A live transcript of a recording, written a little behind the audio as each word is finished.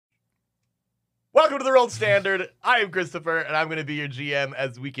Welcome to the World Standard. I am Christopher, and I'm going to be your GM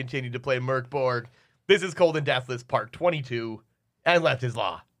as we continue to play Mörk Borg. This is Cold and Deathless, Part 22, and Left is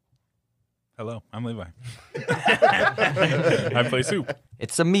Law. Hello, I'm Levi. I play Soup.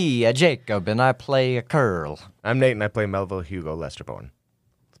 It's me, Jacob, and I play a Curl. I'm Nate, and I play Melville Hugo Lesterborn.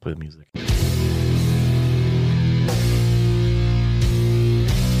 Let's play the music.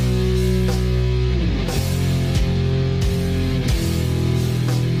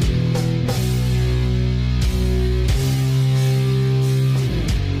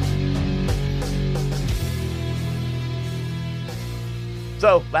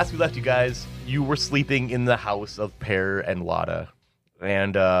 So, last we left you guys, you were sleeping in the house of Pear and Lotta,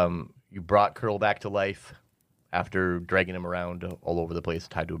 and you brought Curl back to life after dragging him around all over the place,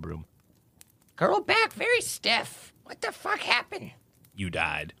 tied to a broom. Curl back very stiff. What the fuck happened? You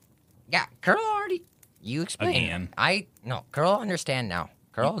died. Yeah, Curl already... You explain. Again. No, Curl understand now.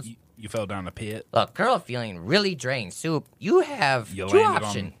 Curl... You fell down a pit. Look, Curl feeling really drained. Soup, you have You two landed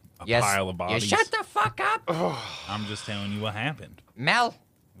options. on a pile of You bodies. shut the fuck up. I'm just telling you what happened. Mel,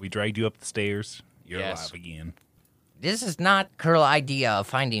 We dragged you up the stairs. You're Yes. alive again. this is not Curl idea of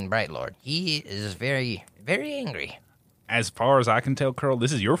finding Bright Lord. He is very, very angry. As far as I can tell, Curl,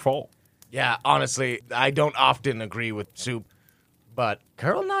 this is your fault. Yeah, honestly, I don't often agree with Soup, but,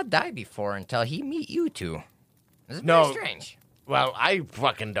 Curl not die before until he meet you two. This is No. very strange. well, I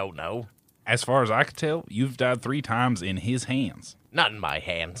fucking don't know. As far as I can tell, you've died 3 times in his hands. Not in my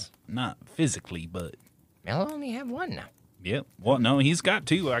hands. Not physically, but... Mel only have one now. Yep. Well, no, he's got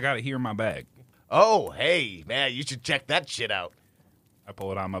 2. I got it here in my bag. Oh, hey, man, you should check that shit out. I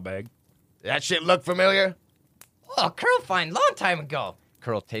pull it out of my bag. That shit look familiar? Oh, Curl find long time ago.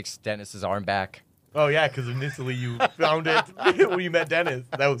 Curl takes Dennis's arm back. Oh, yeah, because initially you found it when you met Dennis.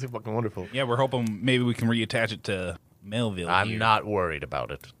 That was fucking wonderful. Yeah, we're hoping maybe we can reattach it to Melville I'm here. not worried about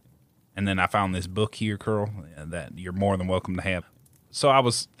it. And then I found this book here, Curl, that you're more than welcome to have. So I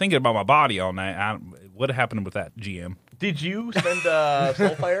was thinking about my body all night. What happened with that, GM? Did you spend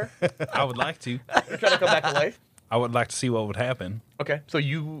Soulfire? I would like to. You're trying to come back to life? I would like to see what would happen. Okay, so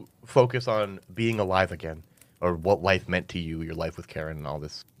you focus on being alive again, or what life meant to you, your life with Karen and all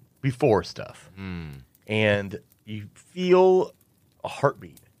this before stuff. And you feel a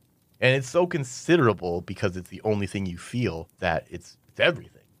heartbeat. And it's so considerable because it's the only thing you feel that it's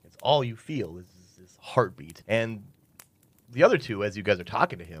everything. It's all you feel is this heartbeat. And the other two, as you guys are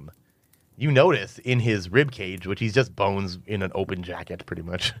talking to him, you notice in his rib cage, which he's just bones in an open jacket, pretty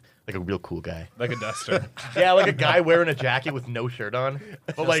much, like a real cool guy. Like a duster. Yeah, like a guy wearing a jacket with no shirt on,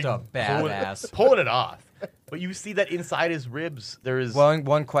 but Just like a badass. pulling it off. But you see that inside his ribs, there is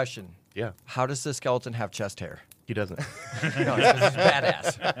One question. yeah, How does the skeleton have chest hair? he doesn't. No, it's 'cause he's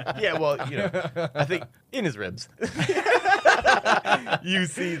badass. Yeah, well, you know, I think in his ribs, you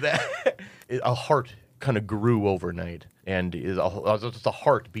see that a heart kind of grew overnight, and is just a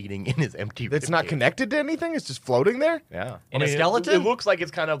heart beating in his empty. It's rib not cage. connected to anything? It's just floating there? Yeah, In a skeleton? It looks like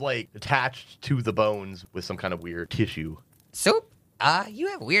it's kind of like attached to the bones with some kind of weird tissue. Soup, you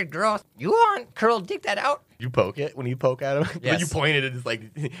have weird growth. You want Curl dig that out? You poke it when you poke at him. When Yes. you point it, it's like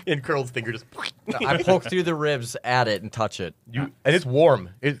in Curl's finger just. I poke through the ribs at it and touch it. And it's warm.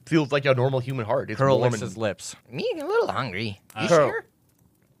 It feels like a normal human heart. It's Curl warm licks and- his lips. Me a little hungry. You Curl. sure?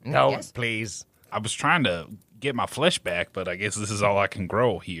 No, Yes? please. I was trying to get my flesh back, but I guess this is all I can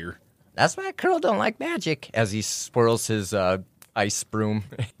grow here. That's why Curl don't like magic. As he swirls his ice broom.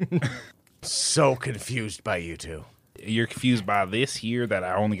 So confused by you two. You're confused by this here, that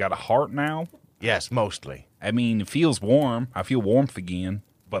I only got a heart now? Yes, mostly. I mean, it feels warm. I feel warmth again,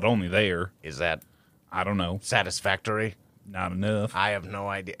 but only there. Is that I don't know. satisfactory? Not enough. I have no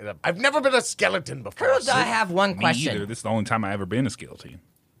idea. I've never been a skeleton before. Curl, I have one Me question. either. This is the only time I ever been a skeleton.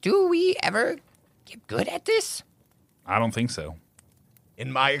 Do we ever get good at this? I don't think so.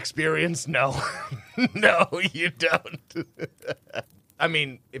 In my experience, no. No, you don't. I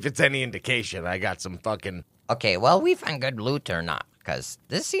mean, if it's any indication, I got some fucking... Okay, well, we find good loot or not, because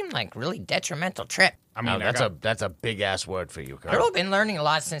this seemed like really detrimental trip. I mean, Now, that's a big-ass word for you, Curl. Curl been learning a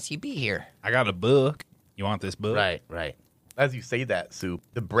lot since he be here. I got a book. You want this book? Right. As you say that, Soup,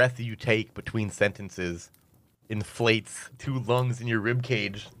 the breath you take between sentences inflates 2 lungs in your rib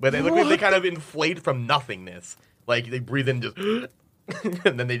cage. But they look like they kind of inflate from nothingness. Like they breathe in just, and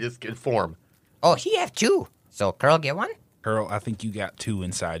then they just get form. Oh, he have 2. So Curl get 1? Curl, I think you got 2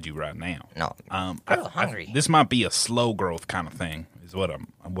 inside you right now. No. Curl, hungry. This might be a slow growth kind of thing, is what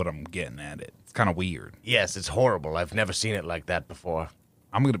I'm getting at it. It's kind of weird. Yes, it's horrible. I've never seen it like that before.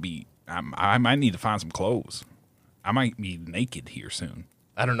 I might need to find some clothes. I might be naked here soon.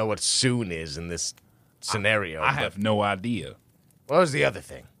 I don't know what soon is in this scenario. I but have no idea. What was the other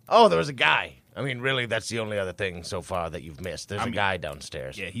thing? Oh, there was a guy. I mean, really, that's the only other thing so far that you've missed. There's a guy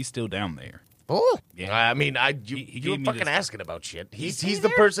downstairs. Yeah, he's still down there. Oh, Yeah. I mean, you gave were me fucking this- asking about shit. He's he the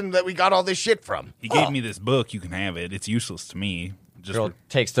there? person that we got all this shit from. He gave me this book. You can have it. It's useless to me. Just Girl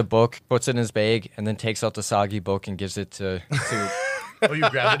takes the book, puts it in his bag, and then takes out the soggy book and gives it to Soup. Oh, you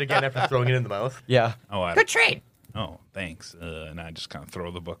grabbed it again after throwing it in the mouth? Yeah. good trade. Thanks. And I just kind of throw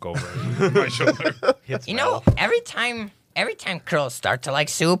the book over my shoulder. Hits You Mel. know, every time Curls start to like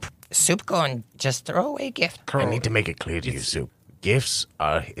Soup go and just throw away a gift. I need to make it clear to you, Soup. Gifts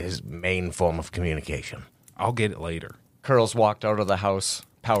are his main form of communication. I'll get it later. Curls walked out of the house,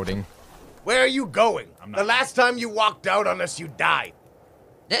 pouting. Where are you going? not- The last time you walked out on us, you died.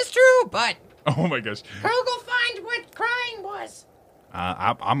 That's true, but Oh my gosh. Curl go find what crying was.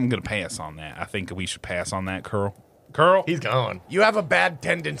 I'm gonna pass on that. I think we should pass on that, Curl. Curl. He's gone. You have a bad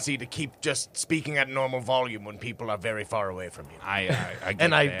tendency to keep just speaking at normal volume when people are very far away from you. I get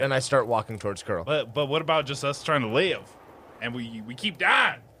And that. I start walking towards Curl. But what about just us trying to live, and we keep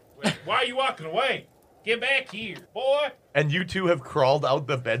dying? Why are you walking away? Get back here, boy. And you two have crawled out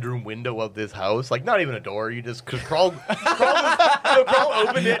the bedroom window of this house. Like, not even a door. You just crawled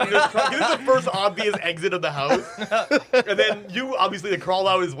opened it. And just this is the first obvious exit of the house. And then you obviously crawled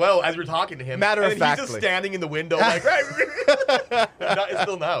out as well as you're talking to him. Matter of and he's just factly. standing in the window like, it's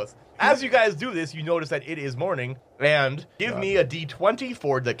still in the house. As you guys do this, you notice that it is morning. And give me a D20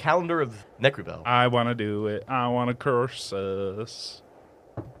 for the calendar of Necrobell. I want to do it. I want to curse us.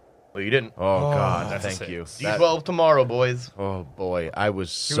 Well, you didn't. Oh, God, that's a thank you. D12 tomorrow, boys. Oh, boy, I was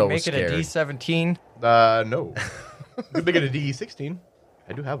Should so we make scared. it a D17? No. Could make it a D16.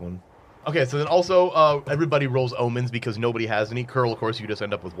 I do have one. Okay, so then also everybody rolls omens because nobody has any. Curl, of course, you just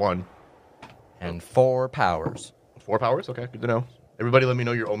end up with one. And 4 powers. 4 powers? Okay, good to know. Everybody let me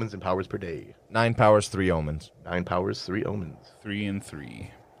know your omens and powers per day. 9 powers, 3 omens. 9 powers, 3 omens. 3 and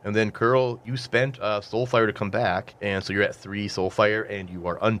 3. And then, Curl, you spent Soulfire to come back, and so you're at 3 Soulfire, and you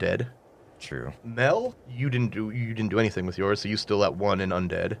are undead. True. Mel, you didn't do anything with yours, so you still at 1 and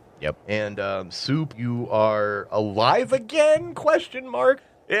undead. Yep. And Soup, you are alive again? Question mark.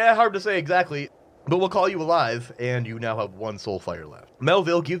 Yeah, hard to say exactly, but we'll call you alive, and you now have 1 Soulfire left.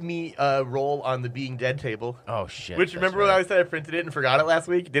 Melville, give me a roll on the being dead table. Oh, shit. Which, remember when I said I printed it and forgot it last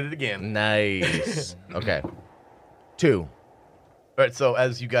week? Did it again. Nice. Okay. 2. All right, so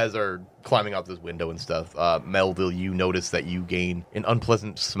as you guys are climbing out this window and stuff, Melville, you notice that you gain an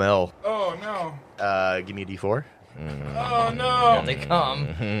unpleasant smell. Oh no. Give me a D4. Oh no. They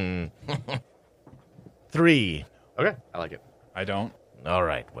come. 3. Okay, I like it. I don't. All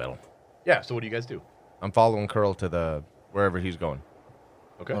right, well, Yeah, so what do you guys do? I'm following Curl to the wherever he's going.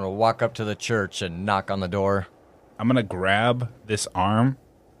 Okay. I'm going to walk up to the church and knock on the door. I'm gonna grab this arm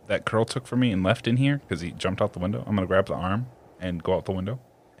that Curl took from me and left in here because he jumped out the window. I'm gonna grab the arm and go out the window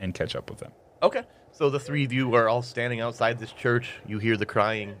and catch up with them. Okay. So the 3 of you are all standing outside this church. You hear the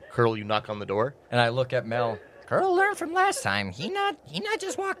crying. Curl, you knock on the door. And I look at Mel. Curl learned from last time. He not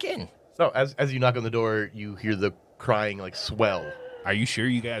just walk in. So as you knock on the door, you hear the crying like swell. Are you sure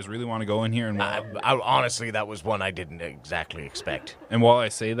you guys really want to go in here? And Honestly, that was one I didn't exactly expect. and while I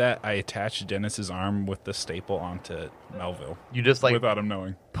say that, I attach Dennis's arm with the staple onto Melville You just like without him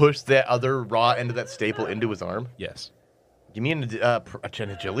knowing. push that other raw end of that staple into his arm. Yes. Give me an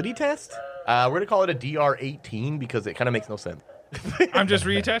agility test. We're gonna call it a DR18 because it kind of makes no sense. I'm just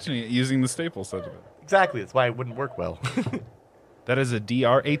reattaching it using the staple set of it. Exactly. That's why it wouldn't work well. That is a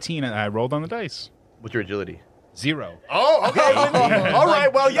DR18, and I rolled on the dice. What's your agility? 0. Oh, okay. All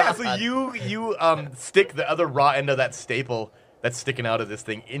right. Well, yeah. So you stick the other raw end of that staple that's sticking out of this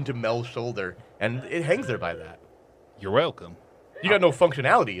thing into Mel's shoulder, and it hangs there by that. You're welcome. You got no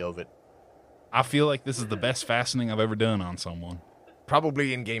functionality of it. I feel like this is the best fastening I've ever done on someone.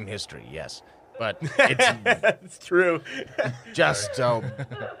 Probably in game history, yes. But it's That's true. just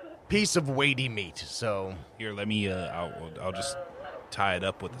a piece of weighty meat, so Here, let me. I'll just tie it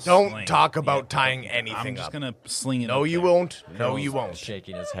up with a don't sling. talk about Yeah, tying I'm anything just up. gonna sling it. No, up you there. won't. No, Curl's you won't.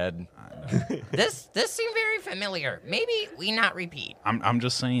 shaking his head. This seemed very familiar. Maybe we not repeat. I'm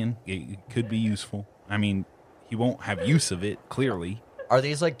just saying it could be useful. I mean, he won't have use of it clearly. Are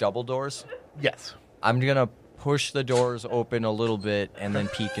these like double doors? Yes. I'm going to push the doors open a little bit and then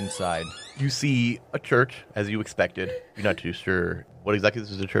peek inside. You see a church, as you expected. You're not too sure what exactly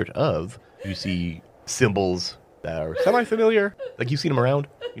this is a church of. You see symbols that are semi-familiar. Like, you've seen them around.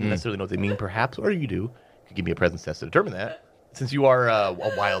 You don't necessarily know what they mean, perhaps, or you do. You could give me a presence test to determine that. Since you are a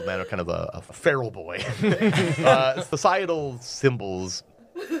wild man or kind of a feral boy, societal symbols,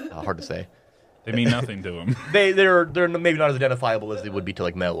 hard to say. They mean nothing to him. They're maybe not as identifiable as they would be to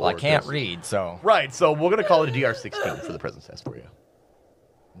like Mel. Well, I or can't Chris. read, so. Right, so we're gonna call it a DR16 for the presence test for you.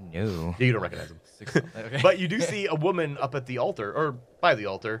 No. Yeah, you don't recognize him. Okay. But you do see a woman up at the altar, or by the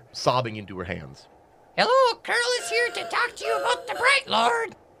altar, sobbing into her hands. Hello, Curl is here to talk to you about the Bright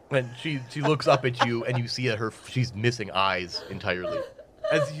Lord. And she looks up at you, and you see that she's missing eyes entirely.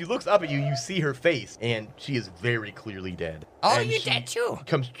 As she looks up at you, you see her face, and she is very clearly dead. Oh, And you she dead too?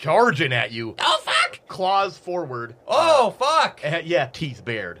 comes charging at you, Oh, fuck! claws forward. Oh, fuck! And, yeah, teeth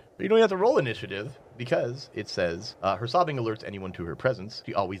bared. But you don't have to roll initiative, because it says, her sobbing alerts anyone to her presence.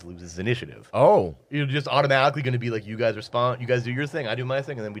 She always loses initiative. Oh. You're just automatically going to be like, you guys respond, you guys do your thing, I do my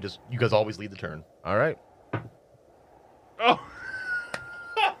thing, and then you guys always lead the turn. All right. Oh,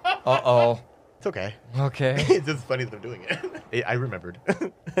 Uh-oh. It's okay. Okay. It's just funny that they're doing it. I remembered.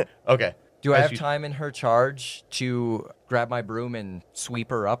 Okay. Do I As have she- time in her charge to grab my broom and sweep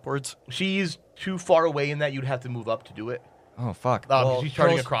her upwards? She's too far away in that you'd have to move up to do it. Oh, fuck. She's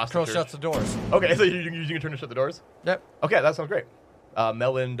charging across the Curl church. shuts the doors. Okay, so you're using a turn to shut the doors? Yep. Okay, that sounds great.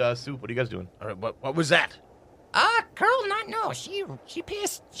 Mel and Soup, what are you guys doing? All right. What was that? Curl not know. She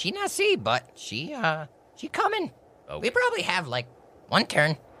pissed. She not see, but she coming. We probably have, like, one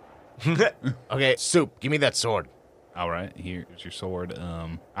turn. Okay, Soup, give me that sword. all right. Here's your sword.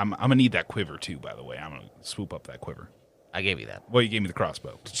 I'm gonna need that quiver too. By the way, I'm gonna swoop up that quiver. I gave you that. Well, you gave me the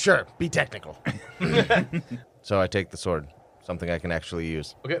crossbow. Sure, be technical. So I take the sword, something I can actually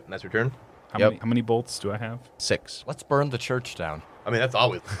use. Okay, that's your turn. How many bolts do I have? 6. Let's burn the church down. I mean, that's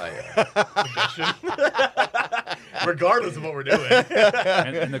always my suggestion. Regardless of what we're doing.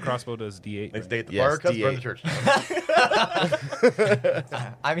 And the crossbow does D8. They right? stay at the Yes, park, let's burn D8. the church.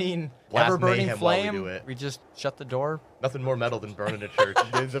 I mean, Blast ever-burning mayhem while we flame. do it. We just shut the door. Nothing more metal than burning a church.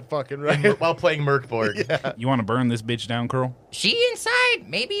 Is it fucking right? While playing Mörk Borg. You want to burn this bitch down, Curl? She inside.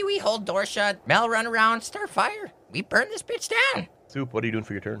 Maybe we hold door shut. Mel run around, start fire. We burn this bitch down. Soup, what are you doing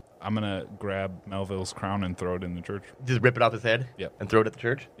for your turn? I'm gonna grab Melville's crown and throw it in the church. Just rip it off his head? Yep. And throw it at the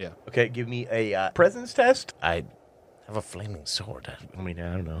church? Yeah. Okay, give me a presence test. I have a flaming sword. I mean,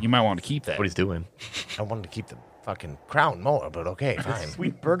 I don't know You might want to keep that. what he's doing. I wanted to keep the fucking crown more, but okay, fine.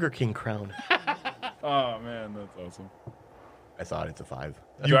 Sweet Burger King crown. Oh man, that's awesome. I saw it. It's a 5.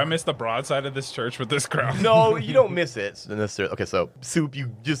 Do I miss the broadside of this church with this crown? No, you don't miss it necessarily. Okay, so Soup,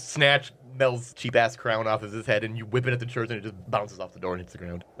 you just snatch Mel's cheap ass crown off of his head and you whip it at the church and it just bounces off the door and hits the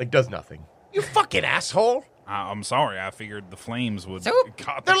ground. Like, does nothing. You fucking asshole! I'm sorry. I figured the flames would So,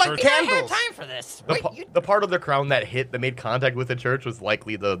 caught they're the like church. We don't have Candles. time for this. The, Wait, pa- the part of the crown that made contact with the church was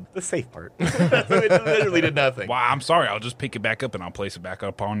likely the safe part. So it literally did nothing. Wow, I'm sorry. I'll just pick it back up and I'll place it back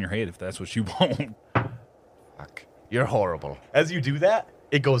up on your head if that's what you want. Fuck. You're horrible. As you do that,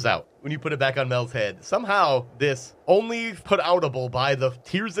 it goes out. When you put it back on Mel's head, somehow this only put outable by the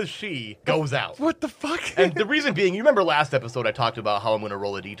tears of she goes out. What the fuck? And the reason being, you remember last episode I talked about how I'm going to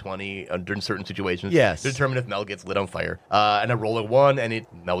roll a d20 during certain situations Yes. to determine if Mel gets lit on fire. And I roll a 1 and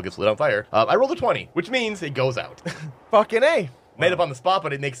Mel gets lit on fire. I rolled a 20, which means it goes out. Fucking A. Made up on the spot,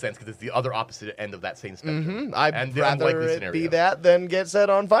 but it makes sense because it's the other opposite end of that same spectrum. I'd And the rather unlikely it scenario. be that than get set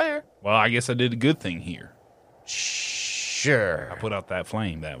on fire. Well, I guess I did a good thing here. Sure. I put out that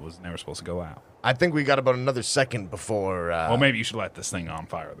flame that was never supposed to go out. I think we got about another second before. Well, maybe you should light this thing on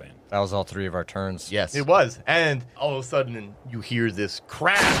fire then. That was all 3 of our turns. Yes. It was. And all of a sudden, you hear this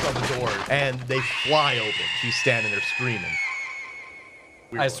crash on the door, and they fly open. She's standing there screaming.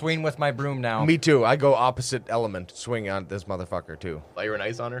 I swing with my broom now. Me too. I go opposite element. Swing on this motherfucker too. Fire and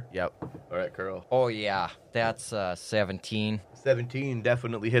ice on her? Yep. All right, Curl. Oh, yeah. That's 17. 17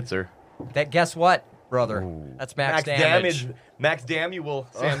 definitely hits her. That Guess what, brother? That's max damage. Max Samuel.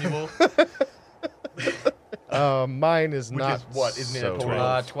 Mine is Which not. is what? Isn't it a so total?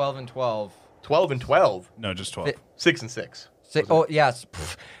 great. 12 and 12. 12 and 12. No, just 12. 6 and 6. Oh, yes.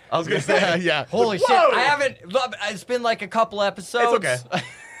 Pff. I was going to say. Yeah. Holy shit. Whoa! I haven't. It's been like a couple episodes. It's okay.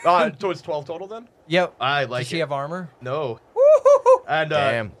 So it's 12 total then? Yep. I like Does she it. have armor? No. Woo-hoo-hoo. And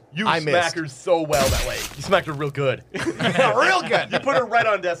Damn. you I smack missed. her so well that way. You smacked her real good. Real good. You put her right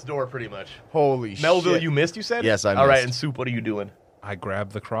on death's door pretty much. Holy Melville, shit. you missed, you said? Yes, I All right, missed. and Soup, what are you doing? I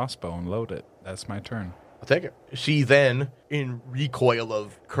grab the crossbow and load it. That's my turn. I'll take it. She then, in recoil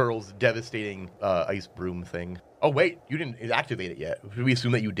of Curl's devastating ice broom thing. Oh, wait, you didn't activate it yet. Should we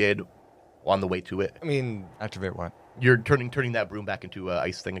assume that you did on the way to it? I mean, Activate what? You're turning that broom back into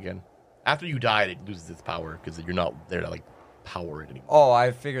ice thing again. After you died, it loses its power because you're not there to like power it anymore. Oh,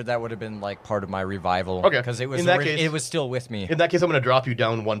 I figured that would have been like part of my revival. Okay. Because it was In that case- it was still with me. In that case, I'm going to drop you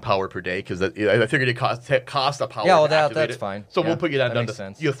down 1 power per day because I figured it cost a power. Yeah, well, to activate that's it. fine. So Yeah, we'll put you down that to makes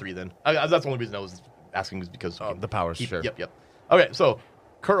sense. you have 3 then. That's the only reason I was asking was because you can the powers, keep- sure. Yep. Okay, so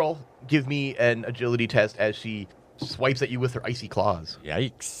Curl, give me an agility test as she swipes at you with her icy claws.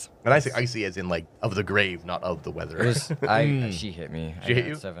 Yikes. And I say icy as in, like, of the grave, not of the weather. It was, she hit me. She I hit got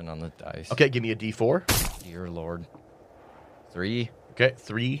you? 7 on the dice. Okay, give me a D4. Dear Lord. 3. Okay,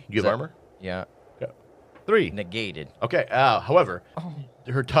 3. Do you have armor? Yeah. 3. Negated. Okay, however,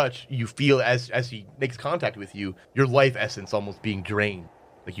 her touch, you feel as she makes contact with you, your life essence almost being drained.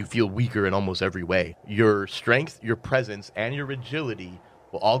 Like, you feel weaker in almost every way. Your strength, your presence, and your agility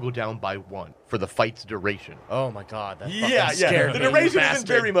will all go down by 1 for the fight's duration. Oh my god, that Yeah. scared The me, you duration isn't bastard.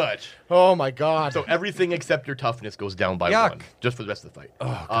 very much. Oh my god. So everything except your toughness goes down by Yuck. 1, just for the rest of the fight.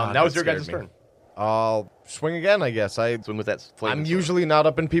 Oh, God, now it's that your guys' scared turn. me. I'll swing again, I guess. Swing with that flame. I'm usually not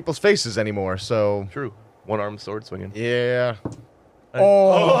up in people's faces anymore, so True. One-armed sword swinging. yeah.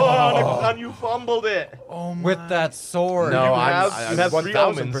 Oh, and you fumbled it. Oh my. With that sword. No, you I'm have 3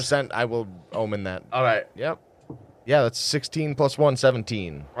 omens. 1000%. I will omen that. All right. Yep. Yeah, that's 16 plus 1,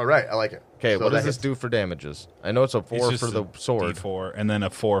 17. All right. I like it. Okay, So what does that this hits. do for damages? I know it's a It's 4 just for the a sword. D4, and then a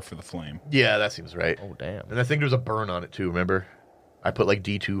 4 for the flame. Yeah, that seems right. Oh, damn. And I think there's a burn on it too. Remember, I put like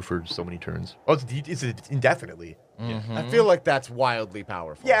D2 for so many turns. Oh, it's indefinitely. I feel like that's wildly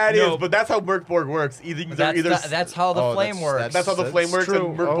powerful. Yeah, it is. No. But that's how Mörk works. That's how the Oh, flame works. That's how the flame works. true.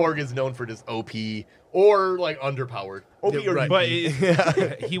 And Mörk is known for just OP or like underpowered. OP Yeah, or right. But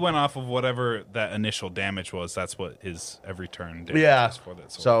UP. he went off of whatever that initial damage was. That's what his every turn did. Yeah. was for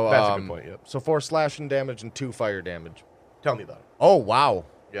that sword. So, That's a good point, yep. So 4 slashing damage and 2 fire damage. Tell me about it. Oh, wow.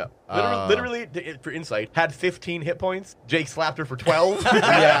 Yeah. Literally, for insight, had 15 hit points. Jake slapped her for 12.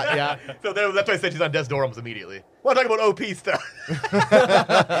 Yeah. So that's why I said she's on death's door almost immediately. Want to talk about OP stuff?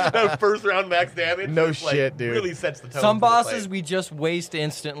 That first round max damage. No just, like, shit, dude. Really sets the tone. Some for the bosses fight. we just waste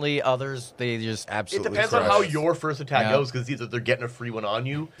instantly. Others, they just It Absolutely. depends on crush. how your first attack Yeah. goes, because either they're getting a free one on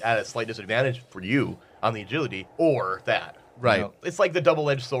you at a slight disadvantage for you on the agility, or that. Right. No. It's like the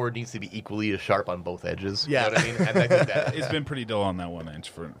double-edged sword needs to be equally as sharp on both edges. Yeah. You know what I mean? And I think that it's been pretty dull on that one edge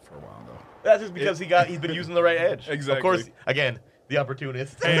for a while though. that's just because he's been using the right edge. Exactly. Of course, again, the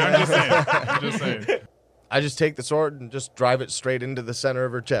opportunist. Hey, I'm just saying. I'm just saying. I just take the sword and just drive it straight into the center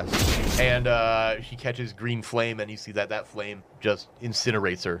of her chest. And she catches green flame, and you see that flame just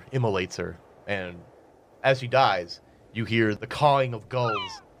incinerates her, immolates her. And as she dies, you hear the cawing of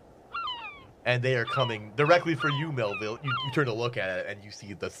gulls. And they are coming directly for you, Melville. You turn to look at it, and you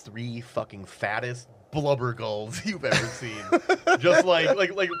see the 3 fucking fattest blubber gulls you've ever seen. Just like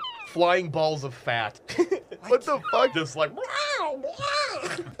flying balls of fat. What the fuck? Just like...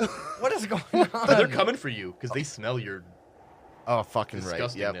 what is going So on? they're coming for you, because they smell your... Oh, fucking right.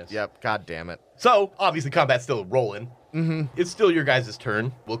 Disgustingness. Yep. God damn it. So, obviously, combat's still rolling. Mm-hmm. It's still your guys'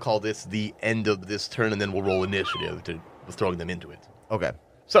 turn. We'll call this the end of this turn, and then we'll roll initiative to throwing them into it. Okay.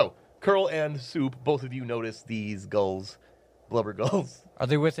 So, Curl and Soup, both of you notice these gulls, blubber gulls. Are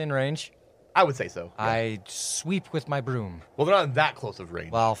they within range? I would say so. yeah. I sweep with my broom. Well, they're not that close of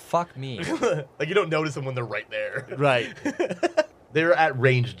range. Well, fuck me. Like, you don't notice them when they're right there. Right. They're at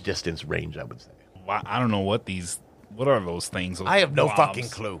ranged distance range, I would say. Why, I don't know what are those things? Those I have no blobs? fucking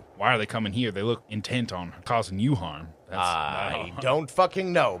clue. Why are they coming here? They look intent on causing you harm. I don't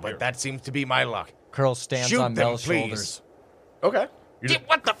fucking know, but that seems to be my luck. Curl stands Shoot on them, Mel's please. shoulders. Okay.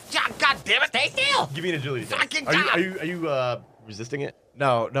 What the? God damn it! Stay still. Give me an agility check. Fucking Are God. you resisting it?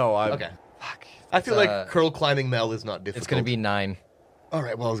 No, I. Okay. Fuck. I feel like Curl climbing Mel is not difficult. It's going to be 9. All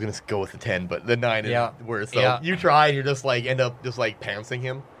right, well, I was going to go with the 10, but the 9 is Yeah. worse. So Yeah. you try, and you're just like, end up just like pantsing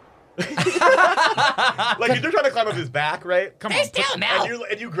him. Like, you're trying to climb up his back, right? Come Stay on. still, Mel.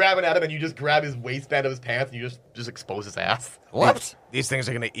 And you grabbing at him, and you just grab his waistband of his pants, and you just expose his ass. Whoops. These things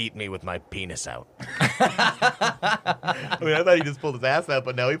are gonna eat me with my penis out. I mean, I thought he just pulled his ass out,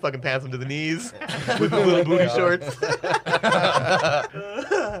 but no, he fucking pants him to the knees with the little booty shorts.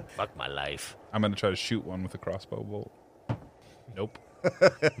 Fuck my life. I'm gonna try to shoot one with a crossbow bolt. Nope.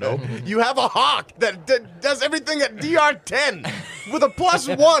 Nope. You have a hawk that does everything at DR10 with a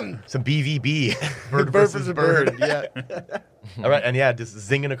 +1. Some BVB. Bird versus a bird. Yeah. All right, and yeah, just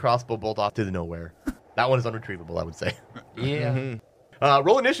zinging a crossbow bolt off to the nowhere. That one is unretrievable, I would say. Yeah.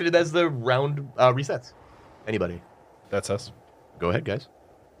 Roll initiative as the round resets. Anybody? That's us. Go ahead, guys.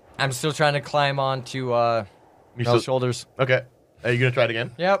 I'm still trying to climb onto You're Mel's still- shoulders. Okay. Are you going to try it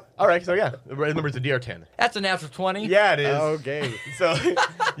again? Yep. All right, so yeah. Remember, it's a DR10. That's a natural 20. Yeah, it is. Okay. So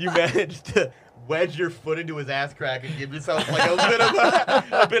you managed to wedge your foot into his ass crack and give yourself like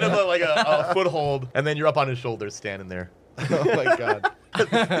a bit of a foothold, and then you're up on his shoulders standing there. Oh my god. This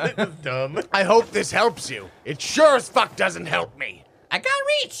is dumb. I hope this helps you. It sure as fuck doesn't help me. I got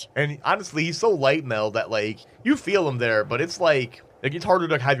reach. And honestly, he's so light, Mel, that like you feel him there, but it's like it's harder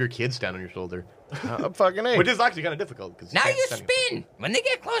to have your kids stand on your shoulder, I'm fucking A. which is actually kind of difficult. Cause Now you standing- spin. When they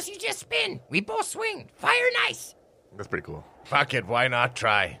get close, you just spin. We both swing. Fire nice. That's pretty cool. Fuck it, why not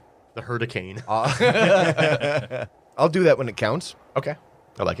try? The hurricane. I'll do that when it counts. Okay.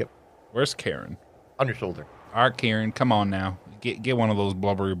 I like it. Where's Karen? On your shoulder. All right, Karen, come on now. Get one of those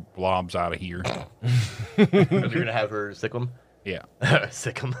blubbery blobs out of here. You're going to have her sick him? Yeah,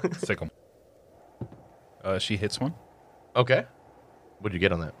 Sick him. sick 'em. She hits one. Okay. What'd you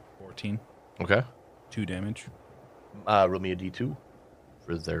get on that? 14. Okay. 2 damage. Roll me a D2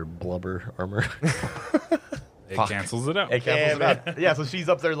 for their blubber armor. It cancels it out. It cancels it out. Yeah, so she's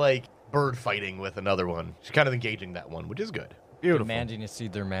up there like bird fighting with another one. She's kind of engaging that one, which is good. Beautiful. Demanding to see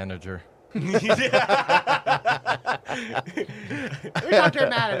their manager. We talked to your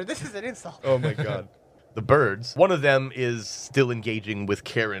manager. This is an insult. Oh my god. The birds, one of them is still engaging with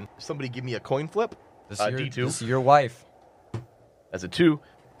Karen. Somebody give me a coin flip. This D2. This is your wife. As a 2.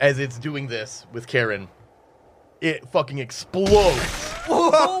 As it's doing this with Karen, it fucking explodes.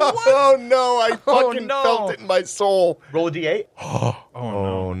 Oh no, I fucking no. felt it in my soul. Roll a D8.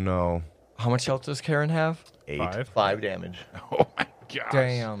 Oh no. How much health does Karen have? 8. 5. 5 damage. Oh my gosh.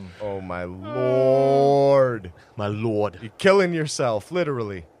 Damn. Oh my lord. My lord. You're killing yourself,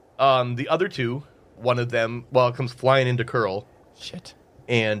 literally. The other 2, one of them, comes flying into Curl. Shit.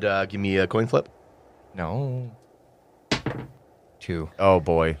 And give me a coin flip. No. 2. Oh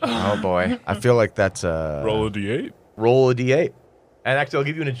boy. Oh boy. I feel like that's Roll a d8. Roll a D8. And actually, I'll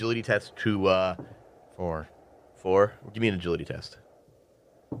give you an agility test to 4. 4. Give me an agility test.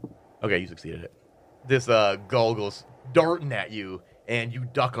 Okay, you succeeded it. This gull goes darting at you, and you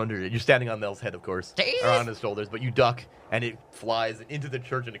duck under it. You're standing on Mel's head, of course, or on his shoulders, but you duck, and it flies into the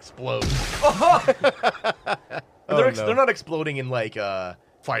church and explodes. They're not exploding in like fire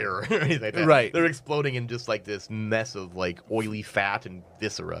or anything like that. Right. They're exploding in just like this mess of like oily fat and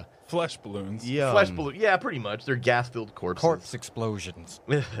viscera. Flesh balloons. Flesh balloon. Yeah, pretty much. They're gas-filled corpses. Corpse explosions.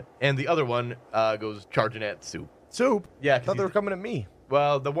 And the other one goes charging at Soup. Soup. Yeah, I 'cause thought they he's- were coming at me.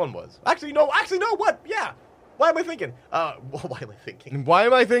 Well, the one was. Actually, no. What? Yeah. Why am I thinking? Why am I thinking? Why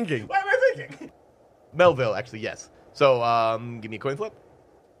am I thinking? Why am I thinking? Melville, actually, yes. So, give me a coin flip.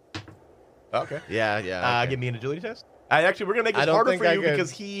 Okay. Yeah. Okay. Give me an agility test. Actually, we're gonna make I this don't harder think for I you could-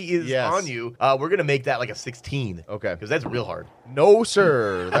 because he is Yes. on you. We're gonna make that like a 16. Okay. Because that's real hard. No,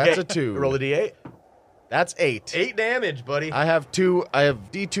 sir. That's Okay, a 2. Roll a d8. That's 8. 8 damage, buddy. I have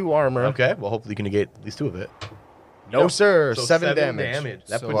D2 armor. Okay. Well, hopefully you can negate at least 2 of it. No, sir. So 7 damage.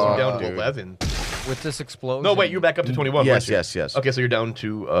 That So, puts you down to dude. 11. With this explosion. No, wait. You're back up to 21. Yes, weren't you? yes. Okay, so you're down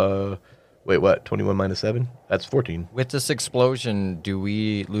to wait, what? 21 minus 7? That's 14. With this explosion, do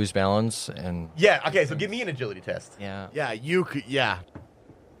we lose balance? And Yeah. Okay. So give me an agility test. yeah, Yeah, you could. Yeah.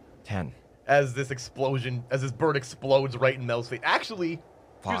 10. As this bird explodes right in Mel's face. Actually,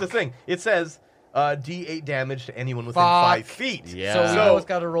 here's the Fuck. thing. It says D8 damage to anyone within Fuck. 5 feet. Yeah. So we So always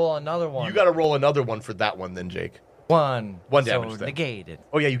got to roll another one. you got to roll another one for that one, then, Jake. 1. One so damage then. negated.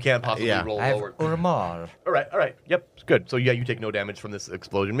 Oh yeah, you can't possibly Yeah. roll I have lower. Urmar. All right. Yep, it's good. So yeah, you take no damage from this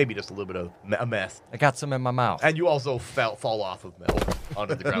explosion. Maybe just a little bit of a mess. I got some in my mouth. And you also fall off of Mel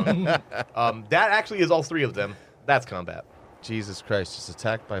onto the ground. That actually is all 3 of them. That's combat. Jesus Christ, just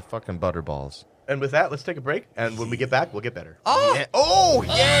attacked by fucking butterballs. And with that, let's take a break. And when we get back, we'll get better. Oh! Yeah. Oh,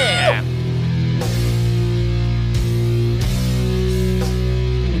 yeah!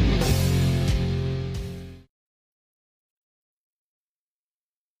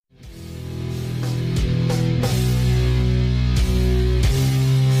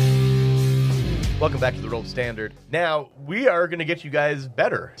 Welcome back to the Roll Standard. Now, we are going to get you guys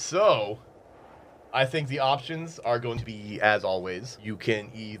better. So, I think the options are going to be, as always, you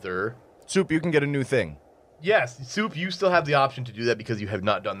can either... Soup, you can get a new thing. Yes, Soup, you still have the option to do that because you have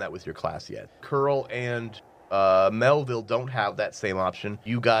not done that with your class yet. Curl and Melville don't have that same option.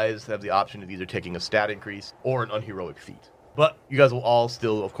 You guys have the option of either taking a stat increase or an unheroic feat. But you guys will all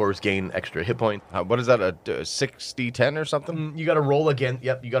still, of course, gain extra hit points. What is that, a 6d10 or something? You got to roll again.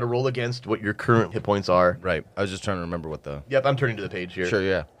 Yep, you got to roll against what your current hit points are. Right. I was just trying to remember what the... Yep, I'm turning to the page here. Sure,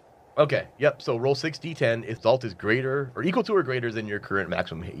 yeah. Okay, yep, so roll 6d10. If Salt is greater or equal to or greater than your current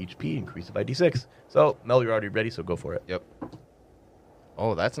maximum HP, increase it by d6. So, Mel, you're already ready, so go for it. Yep.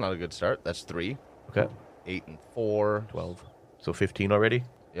 Oh, that's not a good start. That's 3. Okay, 8 and 4. 12. So 15 already?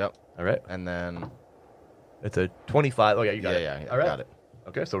 Yep. All right. And then... It's a 25. Oh, yeah, you got it. Yeah, All right. got it.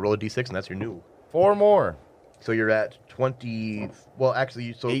 Okay, so roll a d6, and that's your new. 4 more. So you're at 20. Well,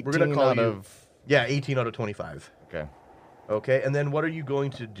 actually, so 18 we're going to call out you. of... Yeah, 18 out of 25. Okay. Okay, and then what are you going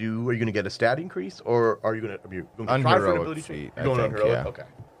to do? Are you going to get a stat increase, or are you going to try for an Unheroic ability feat, change? I You're going think, unheroic? yeah. Okay.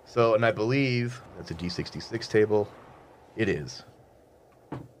 So, and I believe that's a D66 table. It is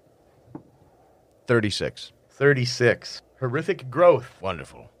 36. 36. Horrific growth.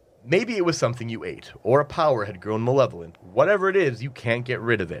 Wonderful. Maybe it was something you ate, or a power had grown malevolent. Whatever it is, you can't get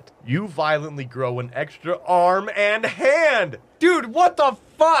rid of it. You violently grow an extra arm and hand! Dude, what the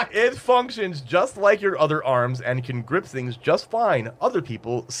fuck? It functions just like your other arms and can grip things just fine. Other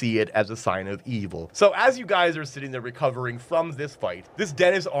people see it as a sign of evil. So as you guys are sitting there recovering from this fight, this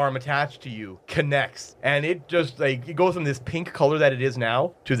dentist arm attached to you connects, and it just, like, it goes from this pink color that it is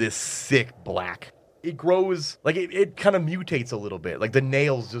now to this sick black. It grows, like, it kind of mutates a little bit. Like, the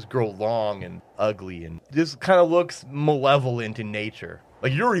nails just grow long and ugly, and just kind of looks malevolent in nature.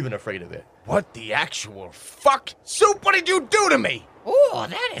 Like, you're even afraid of it. What the actual fuck? Soup, what did you do to me? Ooh,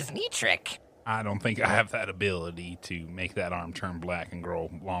 that is neat trick. I don't think I have that ability to make that arm turn black and grow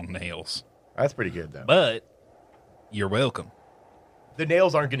long nails. That's pretty good, though. But you're welcome. The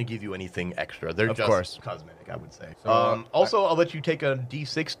nails aren't going to give you anything extra. They're Of just course. cosmetic, I would say. So, also, I'll let you take a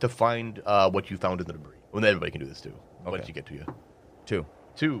D6 to find what you found in the debris. Well, everybody can do this, too. What Okay. did you get to you? 2.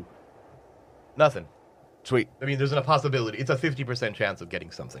 2. Nothing. Sweet. I mean, there's a possibility. It's a 50% chance of getting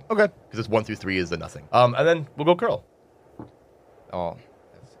something. Okay. Because it's 1 through 3 is the nothing. And then we'll go curl. Oh,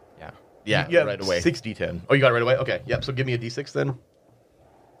 yeah. Yeah, Yeah, right away. 6 D10. Oh, you got it right away? Okay, yep. So give me a D6 then.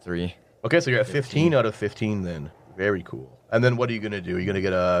 3. Okay, so you're at 15 out of 15 then. Very cool. And then what are you going to do? Are you going to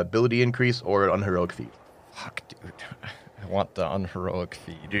get a ability increase or an unheroic feat? Fuck, dude. I want the unheroic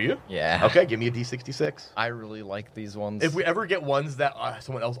feed. Do you? Yeah. Okay, give me a D66. I really like these ones. If we ever get ones that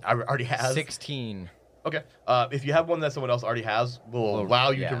someone else already has. 16. Okay. If you have one that someone else already has, we'll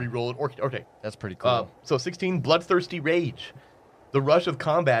allow you to re-roll it. Or okay. That's pretty cool. So 16, bloodthirsty rage. The rush of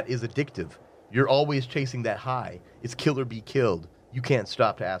combat is addictive. You're always chasing that high. It's kill or be killed. You can't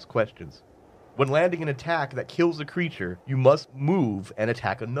stop to ask questions. When landing an attack that kills a creature, you must move and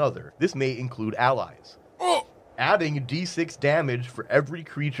attack another. This may include allies. Adding D6 damage for every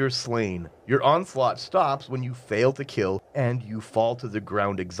creature slain. Your onslaught stops when you fail to kill and you fall to the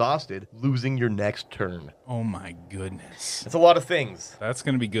ground exhausted, losing your next turn. Oh my goodness. That's a lot of things. That's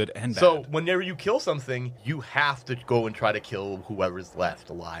going to be good and bad. So whenever you kill something, you have to go and try to kill whoever's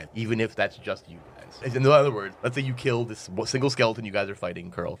left alive, even if that's just you guys. In other words, let's say you kill this single skeleton you guys are fighting,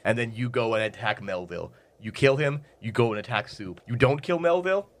 Curl, and then you go and attack Melville. You kill him, you go and attack Soup. You don't kill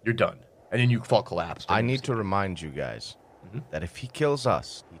Melville, you're done. And then you fall collapsed. I need to remind you guys that if he kills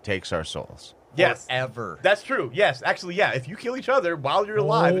us, he takes our souls. Yes. Forever. That's true. Yes. Actually, yeah. If you kill each other while you're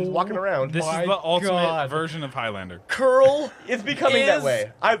alive and walking around, this is my the ultimate God. version of Highlander. Curl it's becoming that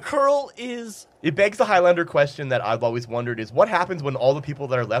way. Curl is... It begs the Highlander question that I've always wondered is what happens when all the people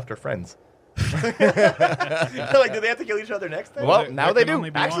that are left are friends? Like, do they have to kill each other next time? Well, now they can do. only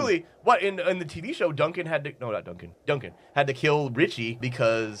be one. Actually, what in the TV show, Duncan had to not Duncan had to kill Richie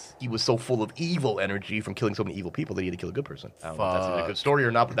because he was so full of evil energy from killing so many evil people that he had to kill a good person. I don't know if that's a good story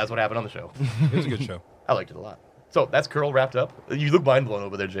or not, but that's what happened on the show. It was a good show. I liked it a lot. So that's Curl wrapped up. You look mind blown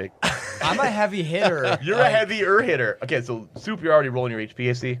over there, Jake. I'm a heavy hitter. You're a heavier hitter. Okay, so Soup, you're already rolling your HP,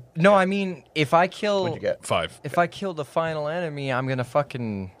 I see. No, I mean, if I kill... What'd you get? 5. If I kill the final enemy, I'm gonna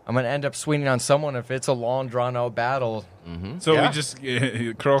end up swinging on someone if it's a long, drawn-out battle. So Yeah. we just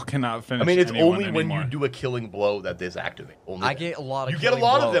Curl cannot finish. I mean, it's anyone only when anymore. you do a killing blow that this activates. Only I then. get a lot of You get a killing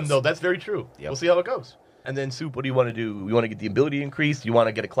lot of them, blows. though. That's very true. We'll see how it goes. And then, Soup, what do you want to do? You want to get the ability increased? You want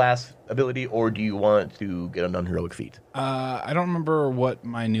to get a class ability? Or do you want to get an unheroic feat? I don't remember what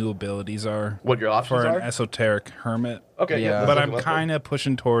my new abilities are. What your options for an are? esoteric hermit. Okay, Yeah. let's But look I'm them up. kind of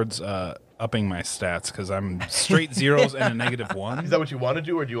pushing towards upping my stats because I'm straight zeros and a -1. Is that what you want to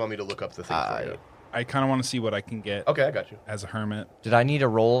do, or do you want me to look up the thing for you? I kind of want to see what I can get Okay, I got you. as a hermit. Did I need a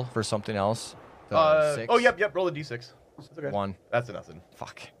roll for something else? The 6? Oh, yep. Roll a d6. That's okay. 1. That's a nothing.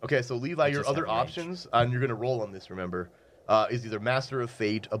 Fuck. Okay, so Levi, your just other have rage. options, and you're going to roll on this, remember, is either Master of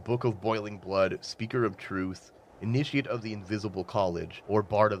Fate, a Book of Boiling Blood, Speaker of Truth, Initiate of the Invisible College, or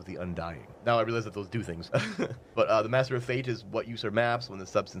Bard of the Undying. Now, I realize that those do things. But the Master of Fate is what user maps when the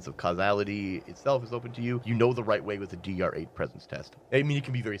substance of causality itself is open to you. You know the right way with the DR8 presence test. I mean, it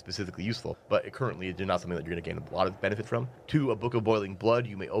can be very specifically useful, but currently it's not something that you're going to gain a lot of benefit from. 2, a Book of Boiling Blood.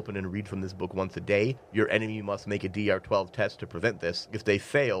 You may open and read from this book once a day. Your enemy must make a DR12 test to prevent this. If they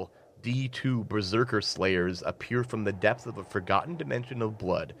fail, D2 Berserker Slayers appear from the depths of a forgotten dimension of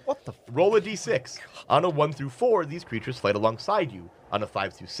blood. What the Roll a d6. On a 1 through 4, these creatures fight alongside you. On a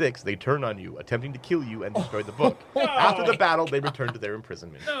 5 through 6, they turn on you, attempting to kill you and destroy the book. After the battle, they return to their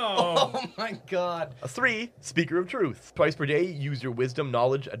imprisonment. Oh my god. A 3, Speaker of Truth. Twice per day, use your wisdom,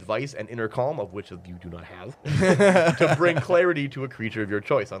 knowledge, advice, and inner calm, of which of you do not have, to bring clarity to a creature of your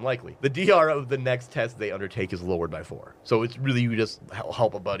choice. Unlikely. The DR of the next test they undertake is lowered by 4. So it's really you just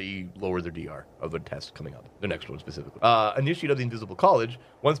help a buddy lower their DR of the test coming up. The next one specifically. Initiate of the Invisible College.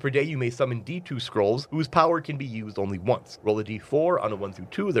 Once per day, you may summon D2 scrolls, whose power can be used only once. Roll a D4. On a 1 through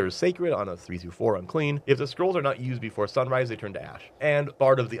 2, they're sacred. On a 3 through 4, unclean. If the scrolls are not used before sunrise, they turn to ash. And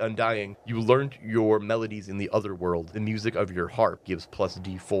Bard of the Undying, you learned your melodies in the other world. The music of your harp gives plus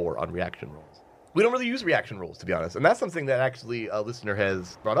D4 on reaction rolls. We don't really use reaction rolls, to be honest. And that's something that actually a listener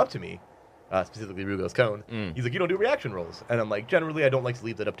has brought up to me. Specifically Rugo's Cone. He's like, you don't do reaction rolls. And I'm like, generally, I don't like to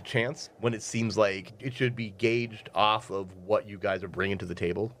leave that up to chance when it seems like it should be gauged off of what you guys are bringing to the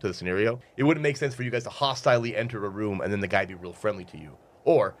table, to the scenario. It wouldn't make sense for you guys to hostilely enter a room and then the guy be real friendly to you.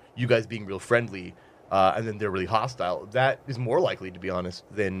 Or you guys being real friendly and then they're really hostile. That is more likely, to be honest,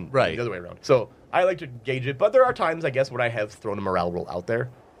 than the other way around. So I like to gauge it. But there are times, I guess, when I have thrown a morale roll out there.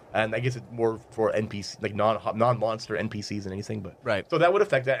 And I guess it's more for NPC, like non-monster NPCs than anything. But so that would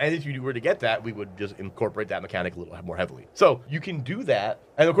affect that. And if you were to get that, we would just incorporate that mechanic a little more heavily. So you can do that.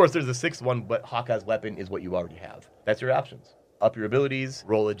 And of course, there's a sixth one, but Hawkeye's weapon is what you already have. That's your options. Up your abilities,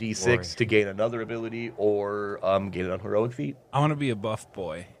 roll a d6 to gain another ability, or gain an unheroic feat. I want to be a buff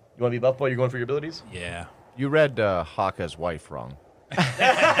boy. You want to be a buff boy? You're going for your abilities? Yeah. You read Hawkeye's wife wrong.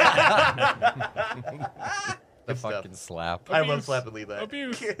 The fucking slap. I love slapping Levi.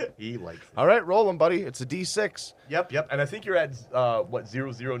 Abuse. He likes it. All right, roll them, buddy. It's a D6. Yep. And I think you're at, 0,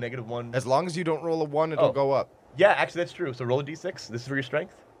 0, -1. As long as you don't roll a 1, it'll go up. Yeah, actually, that's true. So roll a d6. This is for your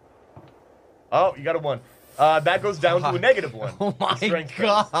strength. Oh, you got a 1. That goes down to a -1. Oh my Strength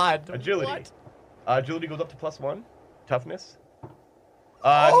god. Agility. What? Agility goes up to +1. Toughness.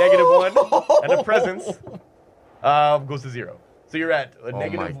 -1. And a presence goes to 0. So you're at a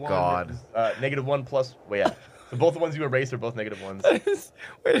 -1. my God. -1 plus. Wait, yeah. So both the ones you erased are both -1s.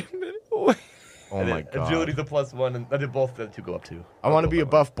 Wait a minute. Wait. Oh my god. Agility's a +1, and they both the two go up too. I want to be a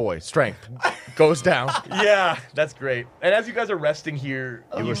buff boy. Strength goes down. Yeah, that's great. And as you guys are resting here,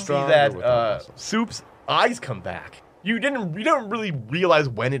 you were see stronger that without muscles. Soup's eyes come back. You didn't really realize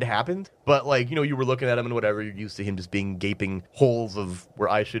when it happened, but like, you were looking at him and whatever, you're used to him just being gaping holes of where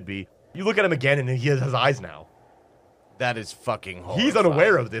eyes should be. You look at him again and he has eyes now. That is fucking horrifying. He's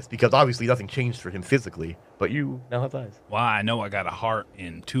unaware of this because obviously nothing changed for him physically, but you now have eyes. Well, I know I got a heart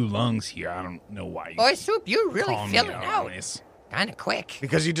and 2 lungs here. I don't know why you Boy, Soup, you're really call me filling out. this. Kind of quick.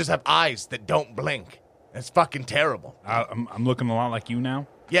 Because you just have eyes that don't blink. That's fucking terrible. I'm looking a lot like you now.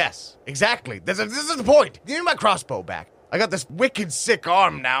 Yes, exactly. This is the point. Give me my crossbow back. I got this wicked sick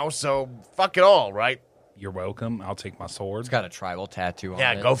arm now, so fuck it all, right? You're welcome. I'll take my sword. It's got a tribal tattoo on it.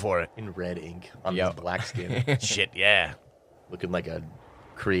 Yeah, go for it. In red ink on his black skin, Shit, yeah. looking like a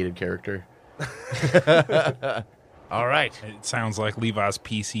created character. All right. It sounds like Levi's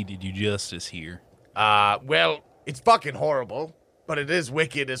PC did you justice here. Well, it's fucking horrible, but it is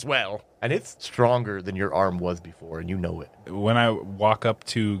wicked as well. And it's stronger than your arm was before, and you know it. When I walk up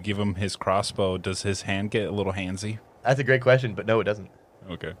to give him his crossbow, does his hand get a little handsy? That's a great question, but no, it doesn't.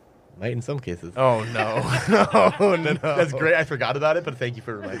 Okay. Might in some cases. Oh, no. Oh, no. That's great. I forgot about it, but thank you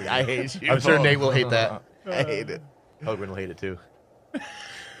for reminding me. I hate you. I'm sure Nate will hate that. I hate it. Hogren will hate it too.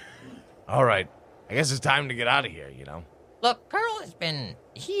 All right. I guess it's time to get out of here, Look, Curl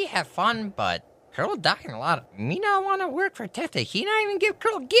he have fun, but Curl dying a lot. Me not want to work for Teta. He not even give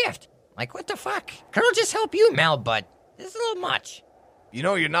Curl gift. Like, what the fuck? Curl just help you, Mal, but this is a little much.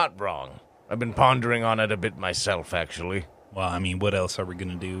 You're not wrong. I've been pondering on it a bit myself, actually. Well, I mean, what else are we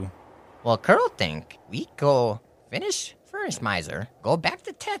going to do? Well, Curl think we go finish Furnace Miser, go back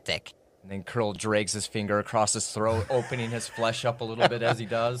to Tetic. And then Curl drags his finger across his throat, opening his flesh up a little bit as he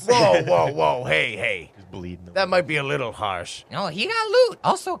does. Whoa. Hey. Just bleeding. That might be a little harsh. No, he got loot.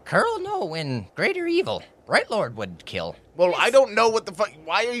 Also, Curl know when greater evil, Bright Lord would kill. Well, I don't know what the fuck.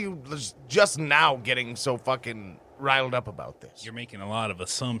 Why are you just now getting so fucking riled up about this? You're making a lot of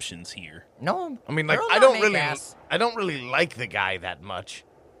assumptions here. No, I mean, like, Curl I not don't make ass. really like the guy that much.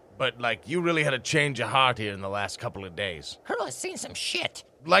 But, like, you really had a change of heart here in the last couple of days. Curl has seen some shit.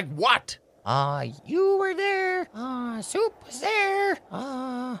 Like what? You were there. Soup was there.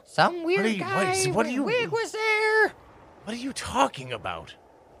 Some weird guy with a wig was there. What are you talking about?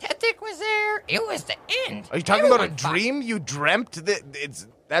 Tetic was there. It was the end. Are you talking about a Everyone fucked. dream? You dreamt that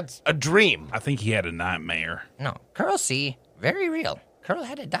that's a dream. I think he had a nightmare. No, Curl see, very real. Curl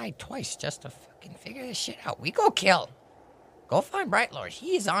had to die twice just to fucking figure this shit out. We go kill. Go find Bright Lord.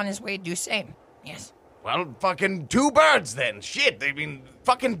 He is on his way to do same. Yes. Well, fucking 2 birds then. Shit, I mean,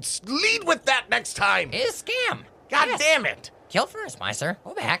 fucking lead with that next time. It's a scam. God Yes. damn it. Kill first, Miser.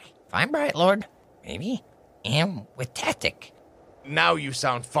 Go back. Find Bright Lord. Maybe. And with Tactic. Now you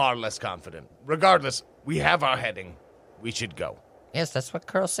sound far less confident. Regardless, we have our heading. We should go. Yes, that's what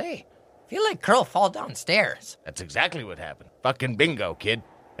Curl say. Feel like Curl fall downstairs. That's exactly what happened. Fucking bingo, kid.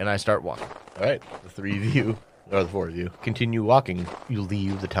 And I start walking. All right, the 3 of you, or the 4 of you, continue walking. You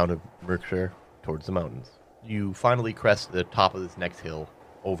leave the town of Mörkshire towards the mountains. You finally crest the top of this next hill.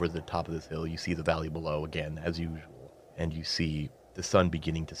 Over the top of this hill, you see the valley below again, as usual. And you see the sun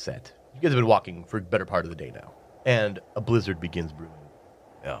beginning to set. You guys have been walking for a better part of the day now. And a blizzard begins brewing.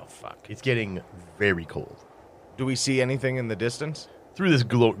 Oh, fuck. It's getting very cold. Do we see anything in the distance? Through this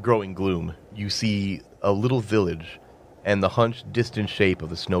growing gloom, you see a little village and the hunched, distant shape of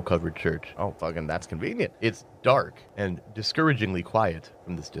the snow-covered church. Oh, fucking that's convenient. It's dark and discouragingly quiet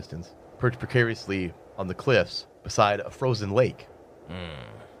from this distance, perched precariously on the cliffs beside a frozen lake.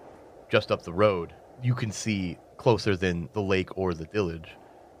 Just up the road, you can see, closer than the lake or the village,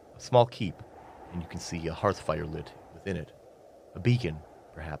 a small keep, and you can see a hearth fire lit within it. A beacon,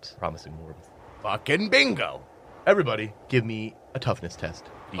 perhaps, promising warmth. Fucking bingo. Everybody, give me a toughness test.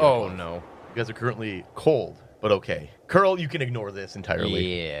 Oh, no. You guys are currently cold, but okay. Curl, you can ignore this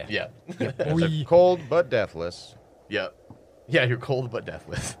entirely. Yeah. Yeah. Cold but deathless. Yeah. Yeah, you're cold but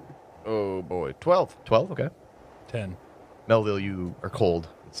deathless. Oh, boy. 12. 12, okay. 10. Melville, you are cold.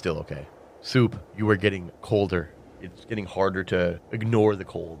 It's still okay. Soup, you are getting colder. It's getting harder to ignore the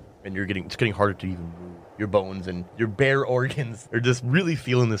cold, and it's getting harder to even move. Your bones and your bare organs are just really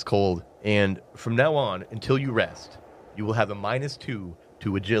feeling this cold. And from now on, until you rest, you will have a -2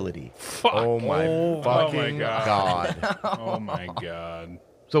 to agility. Fuck. Oh, my fucking God. God. Oh my God.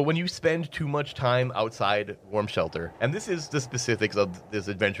 So when you spend too much time outside warm shelter, and this is the specifics of this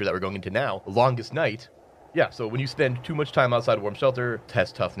adventure that we're going into now, the longest night. Yeah, so when you spend too much time outside warm shelter,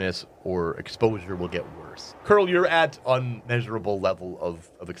 test toughness or exposure will get worse. Curl, you're at unmeasurable level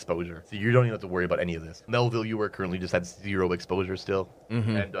of exposure, so you don't even have to worry about any of this. Melville, you are currently just at 0 exposure still,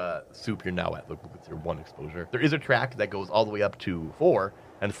 and Soup, you're now at your 1 exposure. There is a track that goes all the way up to 4,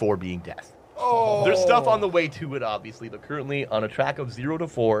 and 4 being death. Oh. There's stuff on the way to it, obviously, but currently on a track of 0 to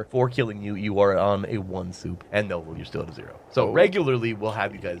 4, 4 killing you, you are on a 1 Soup, and Melville, you're still at a 0. So regularly, we'll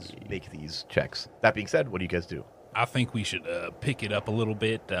have you guys make these checks. That being said, what do you guys do? I think we should pick it up a little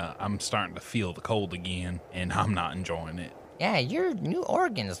bit. I'm starting to feel the cold again, and I'm not enjoying it. Yeah, your new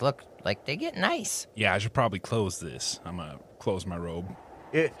organs look like they get nice. Yeah, I should probably close this. I'm going to close my robe.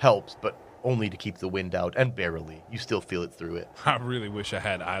 It helps, but only to keep the wind out, and barely. You still feel it through it. I really wish I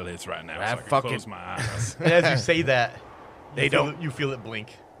had eyelids right now so I could close my eyes. And as you say that, They you feel it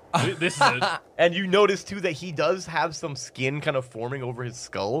blink. This is a, And you notice, too, that he does have some skin kind of forming over his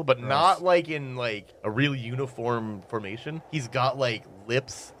skull, but not like in like a really uniform formation. He's got like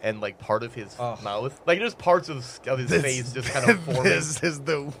lips and like part of his mouth. Like there's parts of his face just kind of forming. This is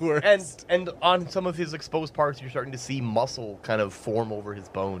the worst. And on some of his exposed parts, you're starting to see muscle kind of form over his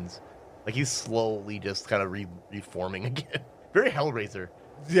bones. Like he's slowly just kind of reforming again. Very Hellraiser.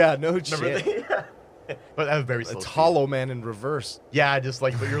 Yeah, no Remember shit. that? But that was very slow. It's speed. Hollow Man in reverse. Yeah, just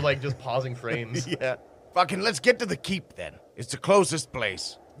like, but you're like just pausing frames. Yeah. Fucking let's get to the keep then. It's the closest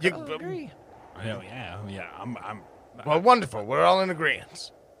place. I agree. hell yeah. Well, wonderful. We're all in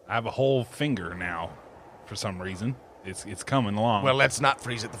agreement. I have a whole finger now for some reason. It's coming along. Well, let's not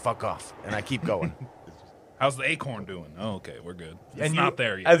freeze it the fuck off. And I keep going. How's the acorn doing? Oh, okay, we're good. It's And not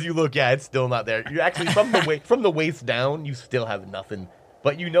there yet. As you look, yeah, it's still not there. You're actually from the waist down, you still have nothing.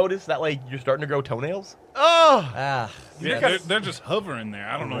 But you notice that like you're starting to grow toenails. Oh, Ah, Yeah, they're just hovering there.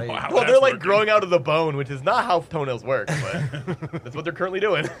 I don't know Right. how well, that's they're like working. growing out of the bone, which is not how toenails work, but that's what they're currently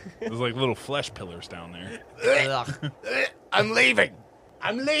doing. There's like little flesh pillars down there. ugh. I'm leaving.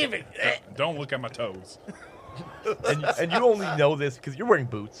 I'm leaving. Don't look at my toes. and you only know this because you're wearing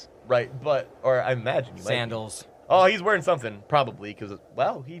boots, right? Or I imagine you might be. Sandals. Oh, he's wearing something probably because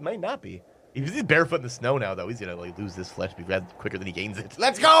well, he might not be. If he's barefoot in the snow now, though, he's gonna like lose this flesh quicker than he gains it.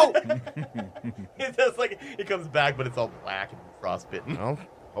 Let's go. It's just like it comes back, but it's all black and frostbitten. Well,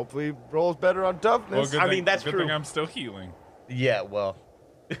 hopefully rolls better on Well, toughness. good I thing- mean, that's good true. thing I'm still healing. Yeah, well,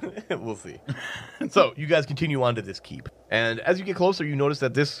 we'll see. So you guys continue on to this keep, and as you get closer, you notice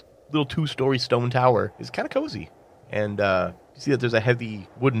that this little 2-story stone tower is kind of cozy, and you see that there's a heavy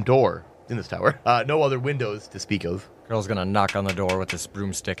wooden door in this tower. No other windows to speak of. Girl's gonna knock on the door with this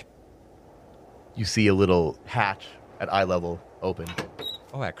broomstick. You see a little hatch at eye level open.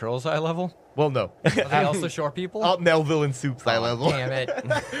 Oh, at Curl's eye level? Well, no. Are they also short people? Out Melville and Soup's eye level. Damn it.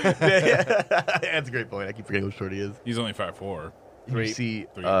 That's a great point. I keep forgetting how short he is. He's only 5'4". You see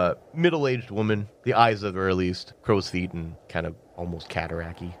Three. middle-aged woman, the eyes of her at least, crow's feet and kind of almost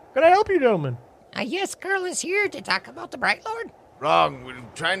cataract-y. Can I help you, gentlemen? Yes, Girl is here to talk about the Bright Lord. Wrong. We're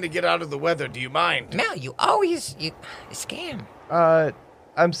trying to get out of the weather. Do you mind? Mel, you always you scam.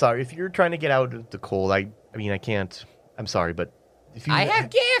 I'm sorry. If you're trying to get out of the cold, I mean, I can't. I'm sorry, but if you... I have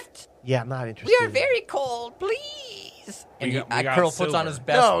gift. Yeah, I'm not interested. We are very cold. Please. This, And We got Curl puts on silver. his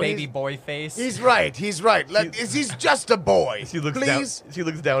best No, baby he's- boy face. He's right. He's right. He's just a boy. She looks Please. down. She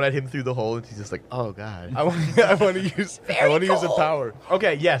looks down at him through the hole, and she's just like, "Oh God." I want to use. I want to use a power.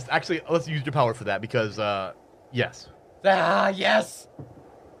 Okay, yes. Actually, let's use your power for that because, yes. Yes.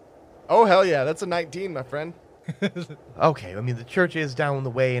 Oh hell yeah! That's a 19, my friend. Okay, I mean the church is down the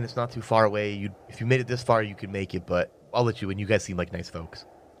way, and it's not too far away. If you made it this far, you could make it. But I'll let you in. You guys seem like nice folks,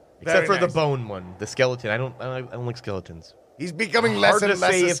 except Very for nice. the bone one, the skeleton. I don't like skeletons. He's becoming less Hard and to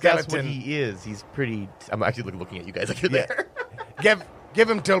less say a if that's what skeleton. he is. He's pretty. I'm actually looking at you guys like you're Yeah. there. Give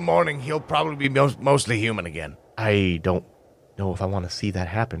him till morning. He'll probably be mostly human again. I don't know if I want to see that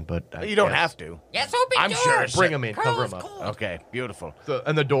happen, but You don't have to. Yes, open I'm door. sure. Bring him in, Curl cover is him up. cold. Okay, beautiful. So,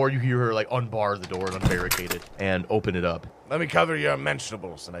 and the door, you hear her like unbar the door and unbarricade it and open it up. Let me cover your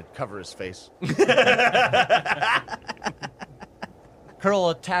mentionables, and I'd cover his face.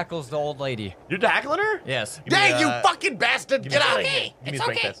 Curl tackles the old lady. You're tackling her? Yes. Give me, Dang, you fucking bastard! give Get me- out of okay. here! Give me It's a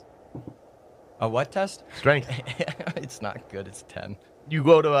strength okay. test. A what test? Strength. It's not good. It's 10. You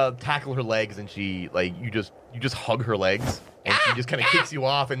go to tackle her legs, and she like you just hug her legs, and she just kind of kicks you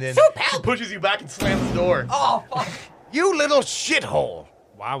off, and then Soup, she help! pushes you back and slams the door. Oh, fuck. You little shithole!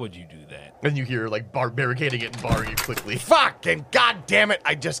 Why would you do that? And you hear her like barricading it and barring it quickly. Fucking goddamn it!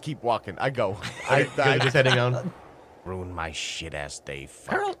 I just keep walking. I go. You guys are just heading on. Ruin my shit ass day.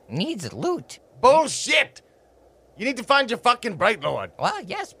 Fuck. Curl needs loot. Bullshit! You need to find your fucking Bright Lord. Well,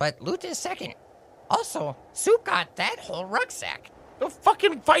 yes, but loot is second. Also, Soup got that whole rucksack. Don't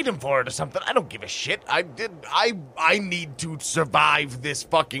fucking fight him for it or something. I don't give a shit. I need to survive this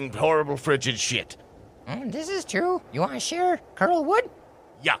fucking horrible frigid shit. This is true. You want to share? Curl wood?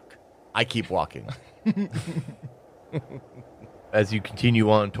 Yuck. I keep walking. As you continue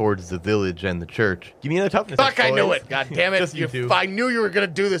on towards the village and the church, give me another toughness. Fuck, I knew boys. it. God damn it. Just you two. I knew you were going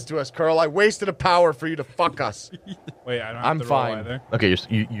to do this to us, Curl. I wasted a power for you to fuck us. Wait, I don't have I'm to roll fine. either? Okay,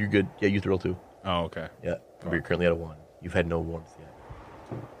 you're good. Yeah, you throw 2. Oh, okay. Yeah, you're currently at a 1. You've had no warmth yet.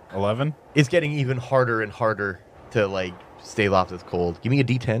 11? It's getting even harder and harder to like stave off this cold. Give me a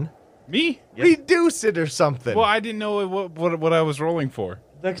D10. Me? Yep. Reduce it or something. Well, I didn't know what I was rolling for.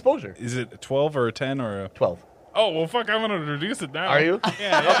 The exposure. Is it a 12 or a 10 or a... 12. Oh, well, fuck, I'm going to reduce it now. Are you?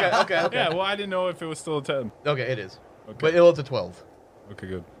 Yeah, yeah. Okay. Yeah, well, I didn't know if it was still a 10. Okay, it is. Okay. But it's a 12. Okay,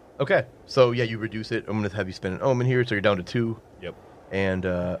 good. Okay, so yeah, you reduce it. I'm going to have you spend an omen here, so you're down to 2. Yep. And,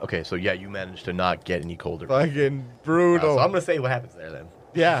 okay, so yeah, you managed to not get any colder. Fucking brutal. So I'm going to say what happens there then.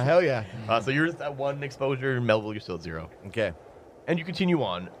 Yeah, hell yeah. So you're at 1 exposure, Melville, you're still at 0. Okay. And you continue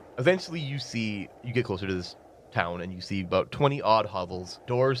on. Eventually, you get closer to this town, and you see about 20 odd hovels,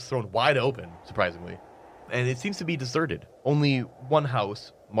 doors thrown wide open, surprisingly. And it seems to be deserted. Only one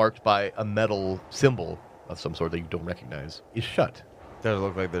house, marked by a metal symbol of some sort that you don't recognize, is shut. Doesn't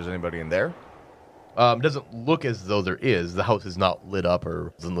look like there's anybody in there. Doesn't look as though there is. The house is not lit up,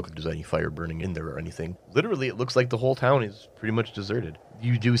 or doesn't look like there's any fire burning in there or anything. Literally, it looks like the whole town is pretty much deserted.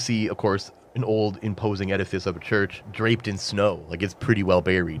 You do see, of course, an old, imposing edifice of a church draped in snow. Like, it's pretty well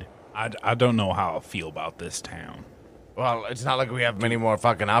buried. I don't know how I feel about this town. Well, it's not like we have many more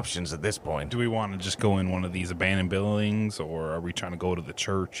fucking options at this point. Do we want to just go in one of these abandoned buildings, or are we trying to go to the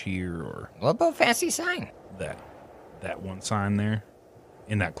church here, or What about fancy sign? that one sign there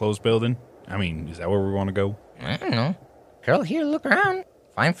in that closed building? I mean, is that where we want to go? I don't know. Curl here, look around.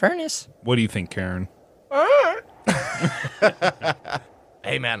 Find furnace. What do you think, Karen?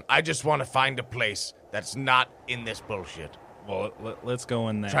 Hey, man, I just want to find a place that's not in this bullshit. Well, let's go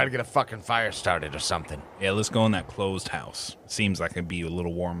in there. Try to get a fucking fire started or something. Yeah, let's go in that closed house. Seems like it'd be a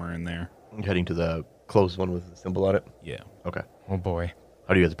little warmer in there. You're heading to the closed one with the symbol on it. Yeah. Okay. Oh, boy.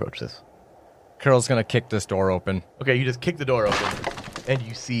 How do you guys approach this? Curl's going to kick this door open. Okay, you just kick the door open, and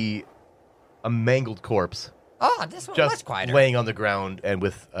you see a mangled corpse Oh, this one was just quieter. laying on the ground and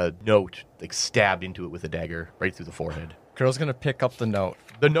with a note like stabbed into it with a dagger right through the forehead. Curl's going to pick up the note.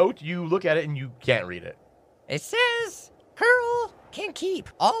 The note, you look at it and you can't read it. It says, Curl can keep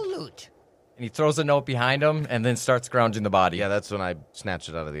all loot. And he throws the note behind him and then starts scrounging the body. Yeah, that's when I snatched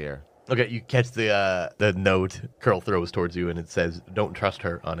it out of the air. Okay, you catch the note Curl throws towards you, and it says, "Don't trust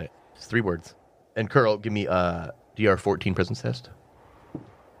her" on it. It's 3 words. And Curl, give me a DR14 presence test.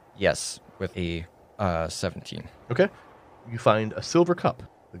 Yes, with a 17. Okay. You find a silver cup.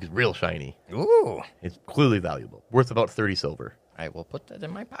 It's real shiny. Ooh. It's clearly valuable. Worth about 30 silver. I will put that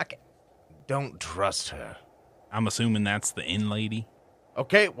in my pocket. Don't trust her. I'm assuming that's the inn lady.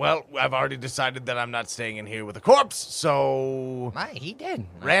 Okay, well, I've already decided that I'm not staying in here with a corpse, so My, he did.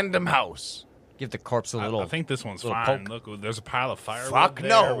 random house. Give the corpse a little. I think this one's little fine. poke. Look, there's a pile of firewood Fuck there.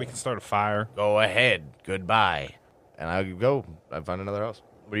 no. We can start a fire. Go ahead. Goodbye. And I go. I find another house.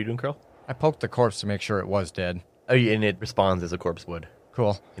 What are you doing, Curl? I poked the corpse to make sure it was dead. Oh, yeah, and it responds as a corpse would.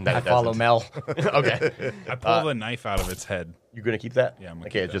 Cool. And that I it follow doesn't. Mel. Okay. I pull the knife out of its head. You're going to keep that? Yeah, I'm gonna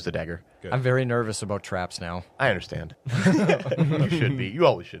Okay, keep it's that. just a dagger. Good. I'm very nervous about traps now. I understand. You should be. You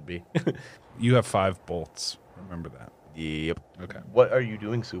always should be. You have 5 bolts. Remember that. Yep. Okay. What are you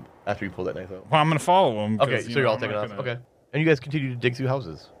doing, Soup, after you pull that knife out? Well, I'm going to follow him. Okay, so you're all taking off. Okay. And you guys continue to dig through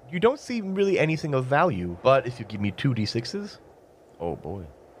houses. You don't see really anything of value, but if you give me 2 d6s, Oh, boy.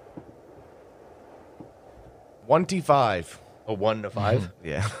 25. a 1 and a 5.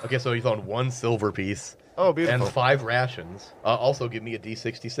 Yeah. Okay, so you found 1 silver piece Oh, beautiful. and 5 rations. Also, give me a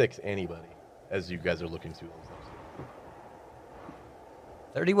d66, anybody, as you guys are looking through those houses.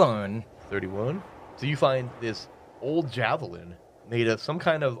 31. 31. So you find this old javelin made of some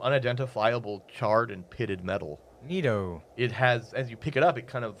kind of unidentifiable charred and pitted metal. Neato. It has, as you pick it up, it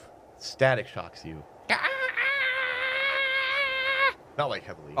kind of static shocks you. Not like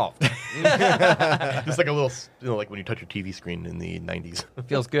heavily. Oh, Just like a little, like when you touch your TV screen in the 90s.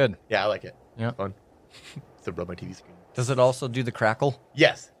 feels good. Yeah, I like it. Yeah. It's fun. To rub my TV screen. Does it also do the crackle?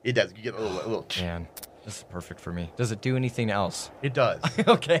 Yes, it does. You get a little Man, this is perfect for me. Does it do anything else? It does.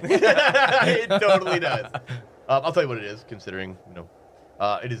 Okay. It totally does. I'll tell you what it is, considering,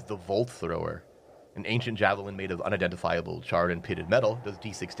 it is the Volt Thrower. An ancient javelin made of unidentifiable charred and pitted metal does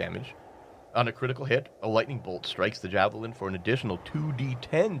d6 damage. On a critical hit, a lightning bolt strikes the javelin for an additional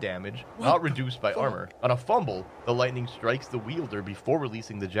 2d10 damage, not reduced by armor. On a fumble, the lightning strikes the wielder before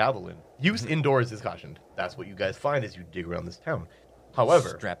releasing the javelin. Use indoors is cautioned. That's what you guys find as you dig around this town.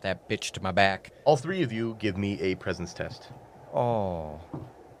 However, Strap that bitch to my back. all 3 of you give me a presence test. Oh.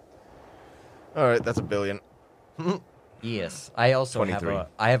 All right, that's $1 billion. Yes. I also 23.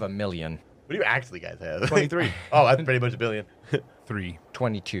 have a million. What do you actually guys have? 23. Oh, that's pretty much $1 billion. 3.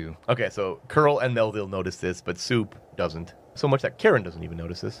 22. Okay, so Curl and Melville notice this, but Soup doesn't. So much that Karen doesn't even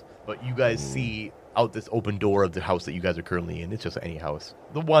notice this. But you guys see out this open door of the house that you guys are currently in. It's just any house.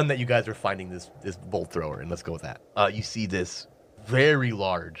 The one that you guys are finding this bolt thrower in. Let's go with that. You see this very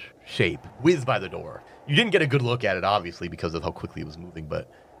large shape whiz by the door. You didn't get a good look at it, obviously, because of how quickly it was moving, but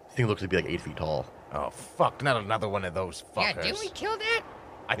this thing looks to be like 8 feet tall. Oh, fuck. Not another one of those Yeah, fuckers. didn't we kill that?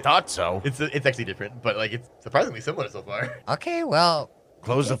 I thought so. It's actually different, but like it's surprisingly similar so far. Okay, well,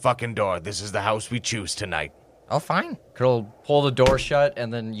 Close the fucking door. This is the house we choose tonight. oh, fine. Curl pull the door shut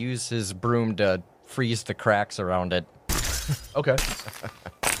and then use his broom to freeze the cracks around it. Okay.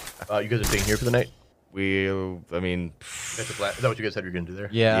 You guys are staying here for the night? I mean, That's a flat. Is that what you guys said you were going to do there?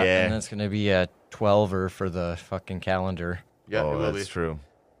 Yeah, Yeah. and that's gonna be a 12er for the fucking calendar. Yeah, it oh, will that's be. true.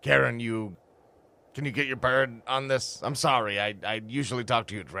 Karen, can you get your bird on this? I'm sorry. I usually talk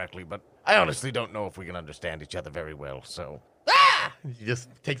to you directly, but I honestly don't know if we can understand each other very well, so. He just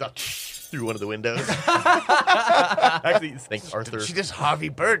takes off through one of the windows. Actually, thanks, Arthur. She just Harvey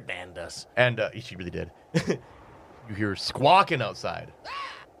Birdman us. And she really did. You hear squawking outside.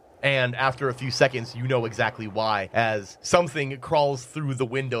 And after a few seconds, you know exactly why, as something crawls through the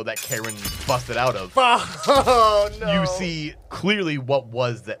window that Karen busted out of. Oh, no. You see clearly what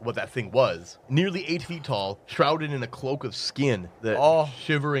that thing was. Nearly 8 feet tall, shrouded in a cloak of skin, the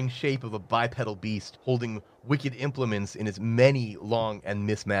shivering shape of a bipedal beast holding wicked implements in its many long and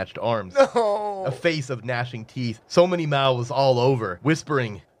mismatched arms. No. A face of gnashing teeth, so many mouths all over,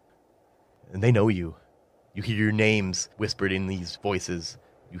 whispering. And they know you. You hear your names whispered in these voices.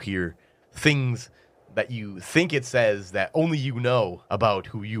 You hear things that you think it says that only you know about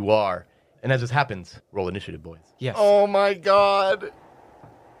who you are. And as this happens, roll initiative, boys. Yes. Oh, my God.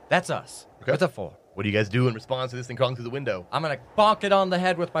 That's us. Okay. With a 4. What do you guys do in response to this thing crawling through the window? I'm gonna bonk it on the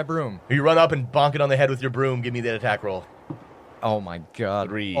head with my broom. You run up and bonk it on the head with your broom. Give me that attack roll. Oh my god.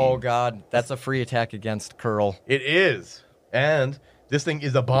 3. Oh god. That's a free attack against Curl. It is. And this thing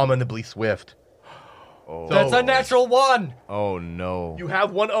is abominably swift. Oh. So- That's a natural 1! Oh, no. You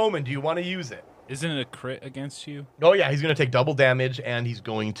have one omen. Do you want to use it? Isn't it a crit against you? Oh, yeah. He's going to take double damage, and he's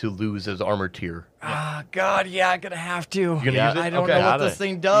going to lose his armor tier. Ah, god, yeah, I'm gonna have to. You're going to use it? I don't Okay. know what Gotta. this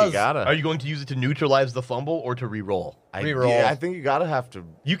thing does. You gotta. Are you going to use it to neutralize the fumble or to re-roll? Reroll. Yeah, I think you gotta have to.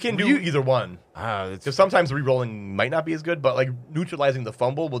 You can do either one. It's Because sometimes re-rolling might not be as good, but like neutralizing the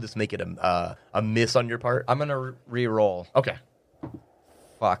fumble will just make it a miss on your part. I'm gonna re-roll. Okay.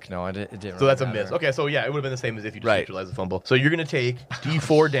 Fuck, no, it didn't So that's a really miss. matter. Okay, so yeah, it would have been the same as if you just Right. neutralized the fumble. So you're going to take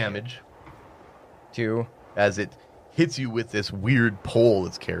D4 damage 2. as it hits you with this weird pole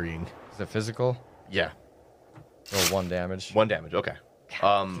it's carrying. Is it physical? Yeah. Roll 1 damage. 1 damage, okay.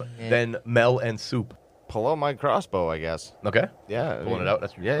 Then Mel and Soup. pull out my crossbow, I guess. Okay. Yeah. Pulling it out.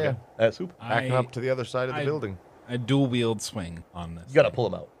 That's Yeah, okay. yeah. Soup. Backing up to the other side of the building. a dual wield swing on this. You gotta pull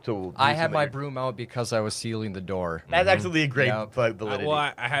them out. So I you had assume my that broom out because I was sealing the door. That's actually a great Yep. validity. Well,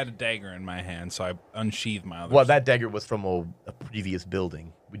 I had a dagger in my hand, so I unsheathed my other. Well, that dagger was from a previous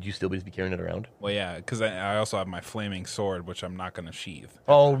building. Would you still be carrying it around? Well, yeah, because I also have my flaming sword, which I'm not going to sheath.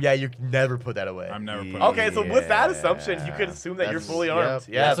 Oh, yeah, you can never put that away. I'm never putting. Okay, so with that assumption, you could assume that you're fully armed.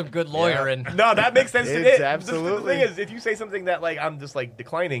 Yeah. That's some good lawyering. No, that makes sense to It's me. absolutely. The thing is, if you say something that, like, I'm just, like,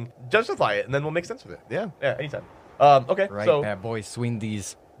 declining, justify it, and then we'll make sense of it. Yeah. Yeah, anytime. Okay, Right, so, bad boy, swing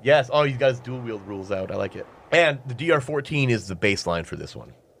these. yes. Oh, he's got his dual-wield rules out. I like it. And the DR-14 is the baseline for this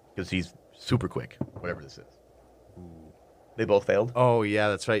one, because he's super quick, whatever this is. They both failed. Oh, yeah,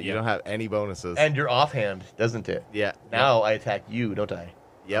 that's right. You Yeah. don't have any bonuses. And you're offhand, doesn't it? yeah. Now I attack you, don't I?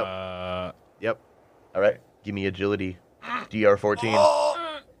 Yep. Yep. All right. Give me agility. DR-14.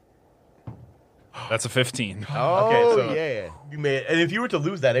 That's a 15. Oh, Okay, so- yeah. You may, and if you were to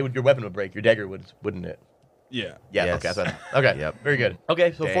lose that, your weapon would break. Your dagger wouldn't it? Yeah. Yeah. Yes. Okay. I thought- okay. Yep. Very good.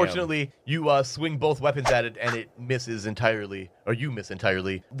 Okay. So Damn. fortunately, you swing both weapons at it, and it misses entirely, or you miss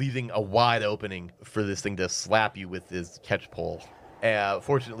entirely, leaving a wide opening for this thing to slap you with this catch pole.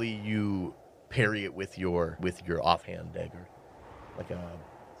 Fortunately, you parry it with your offhand dagger, like a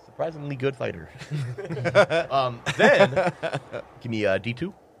surprisingly good fighter. Then give me a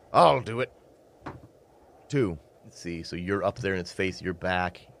D2. I'll do it. 2. Let's see. So you're up there in its face. You're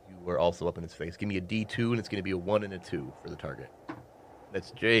back. You are also up in its face. Give me a D2, and it's going to be a 1 and a 2 for the target.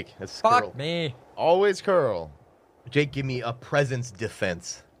 That's Jake. That's Fuck Skirl. me. Always curl. Jake, give me a presence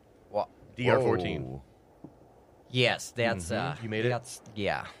defense. What? DR-14. Whoa. Yes, that's You made it? That's,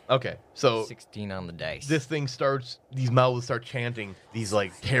 yeah. Okay, so 16 on the dice. this thing starts. These mouths start chanting these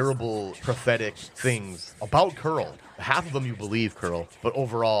like terrible prophetic things about Curl. Half of them you believe Curl, but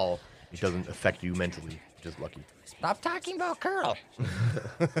overall it doesn't affect you mentally. Which is lucky. Stop talking about curl.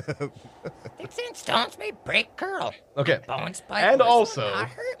 Sticks and stones may break curl. Okay, Bones bite And words will also- not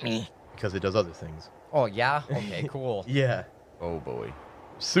hurt me. because it does other things. Oh, yeah? Okay, cool. Yeah. Oh, boy.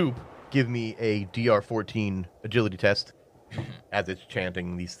 Soup, give me a DR-14 agility test as it's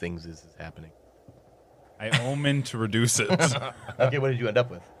chanting these things as is happening. I omen to reduce it. Okay, what did you end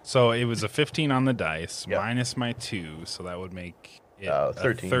up with? So it was a 15 on the dice, Yep. minus my 2, so that would make it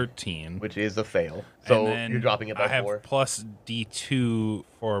 13. 13. Which is a fail. So And then you're dropping it by I have 4. plus D2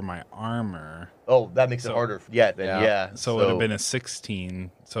 for my armor. Oh, that makes it So- harder. Yeah, then yeah. So it would have been a 16.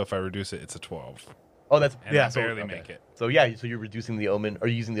 So if I reduce it, it's a 12. Oh, that's And yeah. I so, barely okay. make it. So yeah, so you're reducing the omen. Are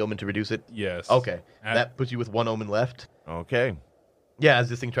you using the omen to reduce it? Yes. Okay, And- that puts you with 1 omen left. Okay. Yeah, as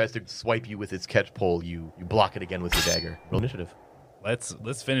this thing tries to swipe you with its catch pole, you block it again with your dagger. Roll initiative.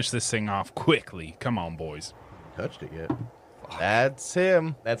 Let's finish this thing off quickly. Come on, boys. Touched it yet? That's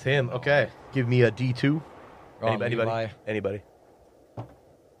him. That's him. Okay, give me a D2. Oh, Anybody? Levi. Anybody?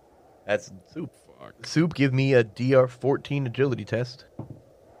 That's Soup. Soup, give me a DR-14 agility test.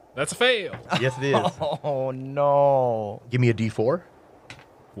 That's a fail. Yes, it is. Oh, no. Give me a D4.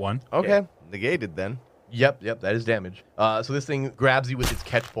 1. Okay. Yeah. Negated then. Yep, that is damage. So this thing grabs you with its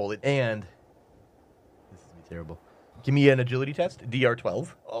catch pole, and this is gonna be terrible. Give me an agility test,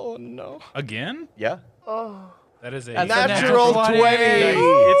 DR-12. Oh, no. Again? Yeah. That is a That's Natural 20.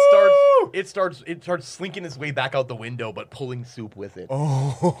 It starts slinking its way back out the window, but pulling Soup with it.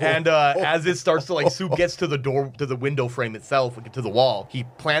 Oh. And as it starts to Soup gets to the door, to the window frame itself, to the wall, he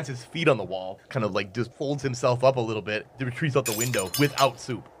plants his feet on the wall, kind of like just folds himself up a little bit, retreats out the window without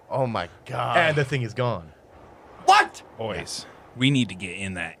Soup, Oh, my God. and the thing is gone. What? Boys, we need to get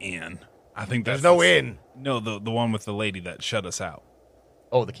in that inn. I think There's that's no the- inn. No, the one with the lady that shut us out.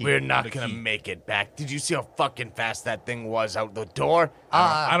 Oh, the key. We're not The going to key. make it back. Did you see how fucking fast that thing was out the door?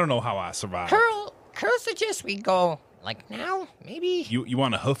 I don't know how I survived. Curl suggests we go, like now, maybe? You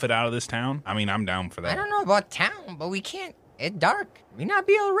want to hoof it out of this town? I mean, I'm down for that. I don't know about town, but we can't. It's dark. We not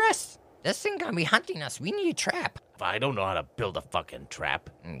be able to rest. This thing gonna be hunting us. We need a trap. I don't know how to build a fucking trap.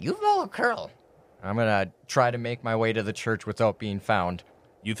 You follow Curl. I'm gonna try to make my way to the church without being found.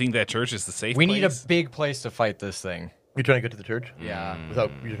 You think that church is the safe We place? need a big place to fight this thing. You're trying to get to the church? Yeah.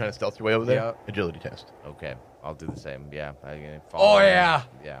 Without you're trying to stealth your way over there? Yeah. Agility test. Okay. I'll do the same. Yeah. Oh, yeah.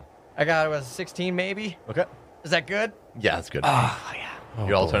 Yeah. I got it was 16 maybe. Okay. Is that good? Yeah, that's good. Oh yeah.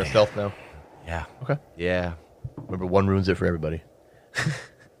 You're all trying to stealth now. Yeah. Okay. Yeah. Remember, 1 ruins it for everybody.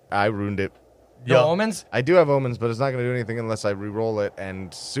 I ruined it. No Yeah. omens? I do have omens, but it's not going to do anything unless I re-roll it.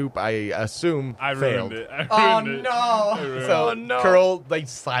 And Soup, I assume, I failed. ruined it. I Oh ruined it. no. So Curl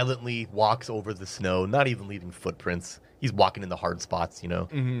silently walks over the snow, not even leaving footprints. He's walking in the hard spots, you know.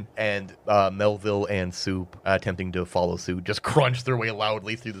 Mm-hmm. And Melville and Soup, attempting to follow suit, just crunch their way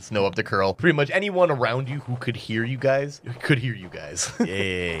loudly through the snow up to Curl. Pretty much anyone around you who could hear you guys could hear you guys.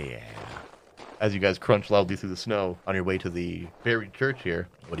 Yeah. As you guys crunch loudly through the snow on your way to the buried church here,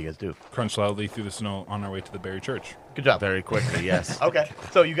 what do you guys do? Crunch loudly through the snow on our way to the buried church. Good job. Very quickly, yes. Okay,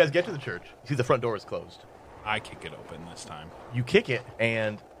 so you guys get to the church. You see the front door is closed. I kick it open this time. You kick it,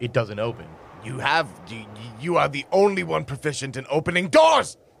 and it doesn't open. You are the only one proficient in opening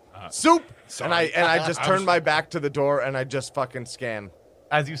doors. Soup. Sorry. And I just turn my back to the door and I just fucking scan.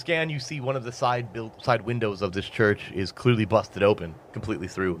 As you scan, you see one of the side windows of this church is clearly busted open, completely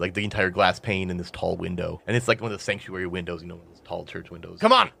through, like the entire glass pane in this tall window. And it's like one of the sanctuary windows, one of those tall church windows.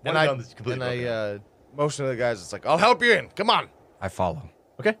 Come on. One of them is completely broken. Motion to the guys. It's like, I'll help you in. Come on. I follow.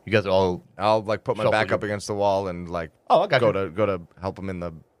 Okay, you guys are all. I'll like put my Shuffle back your- up against the wall and like Oh, I got go you. to help them in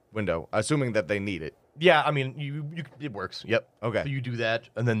the window, assuming that they need it. Yeah, I mean, you it works. Yep. Okay. So you do that,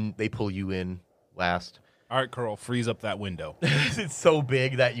 and then they pull you in last. All right, Carl, freeze up that window. It's so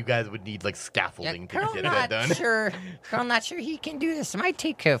big that you guys would need like Yeah, scaffolding to Colonel get that done. not sure he can do this. Might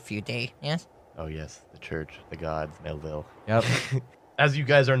take a few days. Yes. Oh yes, the church, the gods, Melville. Yep. As you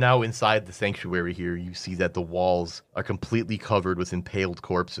guys are now inside the sanctuary here, you see that the walls are completely covered with impaled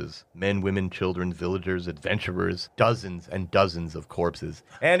corpses. Men, women, children, villagers, adventurers, dozens and dozens of corpses.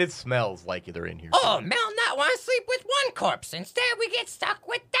 And it smells like they're in here. Oh, Mel not want to sleep with one corpse. Instead, we get stuck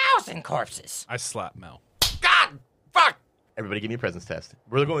with 1,000 corpses. I slap Mel. God, fuck. Everybody give me a presence test.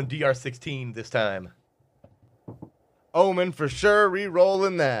 We're going DR16 this time. Omen for sure.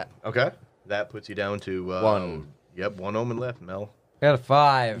 Re-rolling that. Okay. That puts you down to... 1. Yep, 1 omen left, Mel. Got a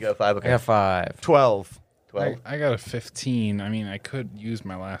 5. You got a 5, okay. I got 5. 12. 12. I got a 15. I mean, I could use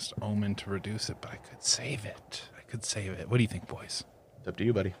my last omen to reduce it, but I could save it. What do you think, boys? It's up to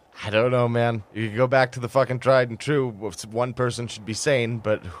you, buddy. I don't know, man. You can go back to the fucking tried and true. One person should be sane,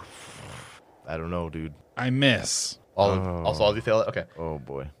 but I don't know, dude. I miss. Also, all of you fail it? Okay. Oh,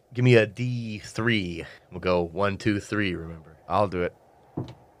 boy. Give me a D3. We'll go 1, 2, 3, remember. I'll do it.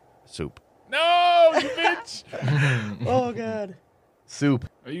 Soup. No, you bitch! Oh, God. Soup.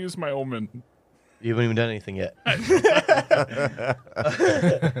 I used my omen. You haven't even done anything yet.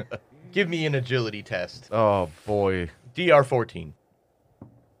 Give me an agility test. Oh, boy. DR14.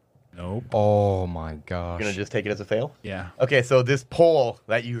 Nope. Oh my gosh. You're going to just take it as a fail? Yeah. Okay, so this pole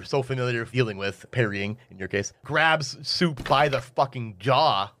that you're so familiar dealing with, parrying in your case, grabs Soup by the fucking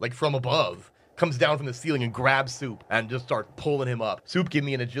jaw, like from above, comes down from the ceiling and grabs Soup and just starts pulling him up. Soup, give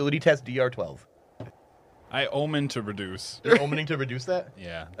me an agility test, DR12. I omen to reduce. You're omening to reduce that?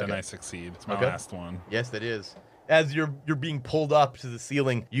 Yeah, then Okay. I succeed. It's my Okay. last one. Yes, that is. As you're being pulled up to the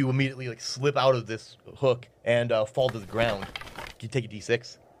ceiling, you immediately like slip out of this hook and fall to the ground. You take a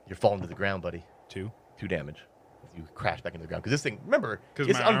D6. You're falling to the ground, buddy. 2. 2 damage. You crash back into the ground because this thing, remember, 'Cause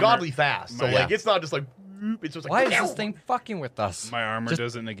it's my armor- ungodly fast. So my- like, it's not just like whoop, it's just like Why is this thing fucking with us? My armor Just-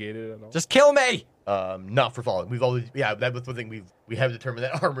 doesn't negate it at all. Just kill me! Not for falling. We've always that was the thing we have determined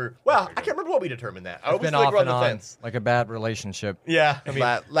that armor. Well, I can't remember what we determined that. I It's always been feel like off we're on and the on, fence. like a bad relationship. Yeah, I mean,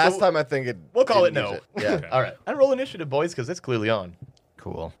 Last so time I think it. we'll call it didn't no. use Yeah, Okay. all right. And roll initiative, boys, because it's clearly on.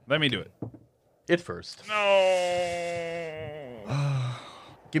 Cool. Let me do it. It first. No.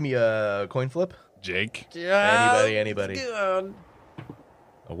 Give me a coin flip. Jake. Anybody. A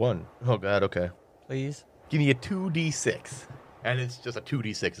 1. Oh God. Okay. Please. Give me a 2d6, and it's just a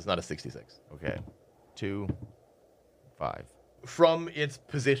 2d6. It's not a 66. Okay. 2, 5. From its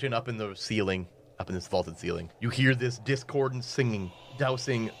position up in the ceiling, up in this vaulted ceiling, you hear this discordant singing,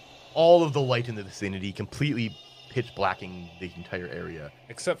 dousing all of the light in the vicinity, completely pitch blacking the entire area.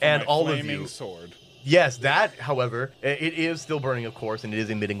 Except for And my all of flaming you. sword. Yes, that, however, it is still burning, of course, and it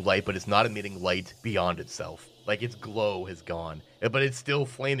is emitting light, but it's not emitting light beyond itself. Like, its glow has gone, but it's still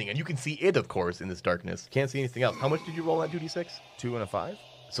flaming, and you can see it, of course, in this darkness. Can't see anything else. How much did you roll that 2d6? 2 and a 5.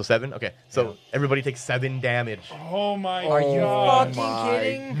 So 7? Okay, so everybody takes 7 damage. Oh my Are you god. fucking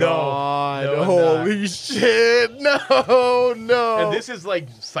kidding? God, No, I'm holy shit! No. And this is like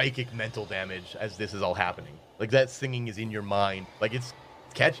psychic mental damage as this is all happening. Like, that singing is in your mind. Like, it's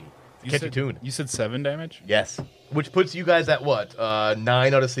catchy. Catchy said, tune. You said 7 damage? Yes. Which puts you guys at what? 9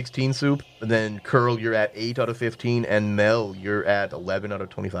 out of 16, Soup. And then Curl, you're at 8 out of 15. And Mel, you're at 11 out of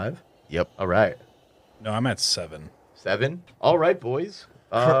 25. Yep. All right. No, I'm at 7. 7. All right, boys.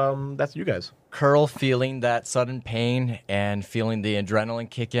 That's you guys. Curl feeling that sudden pain and feeling the adrenaline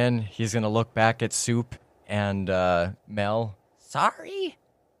kick in, he's going to look back at Soup and Mel, Sorry.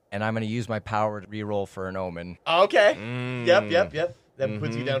 and I'm going to use my power to reroll for an omen. Okay. Yep. That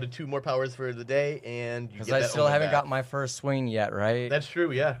puts you down to 2 more powers for the day, and you Because get I that still omen haven't back. got my first swing yet, right? That's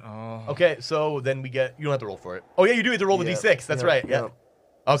true, yeah. Oh. Okay, so then we get... You don't have to roll for it. Oh, yeah, you do have to roll the Yeah. d6. That's Yeah. right, yeah. Yeah.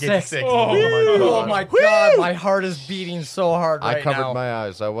 Okay, 6. d6. Oh my god, my heart is beating so hard right I covered now. my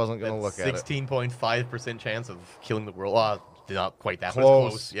eyes. I wasn't going to look That's at it. 16.5% chance of killing the world. Not quite that, but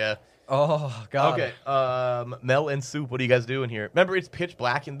Close. it's close. Yeah. Oh, God. Okay, Mel and Soup, what are you guys doing here? Remember, it's pitch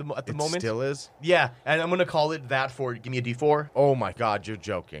black at the moment? It still is? Yeah, and I'm going to call it that for, give me a D4. Oh, my God, you're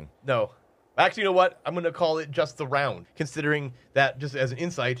joking. No. Actually, you know what? I'm going to call it just the round, considering that, just as an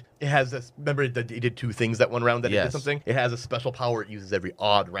insight, it has this, remember it did 2 things that one round that it did something? It has a special power it uses every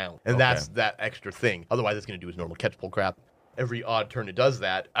odd round, and that's that extra thing. Otherwise, it's going to do its normal catch pull crap. Every odd turn it does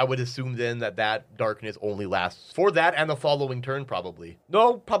that. I would assume then that darkness only lasts for that and the following turn, probably.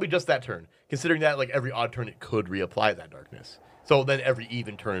 No, probably just that turn. Considering that, like, every odd turn, it could reapply that darkness. So then every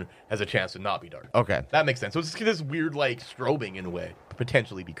even turn has a chance to not be dark. Okay. That makes sense. So it's this weird, like, strobing in a way,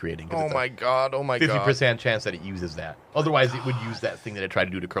 potentially be creating. Oh, my God. 50% chance that it uses that. Otherwise, it would use that thing that it tried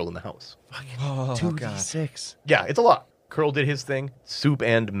to do to Curl in the house. Oh, God. 2d6. Yeah, it's a lot. Curl did his thing. Soup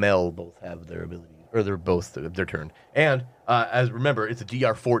and Mel both have their abilities. Or they're both their turn. And as remember, it's a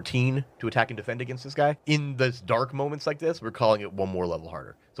DR 14 to attack and defend against this guy. In this dark moments like this, we're calling it one more level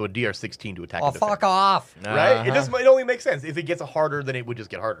harder. So a DR 16 to attack and defend. Fuck off. Right? It only makes sense. If it gets harder, then it would just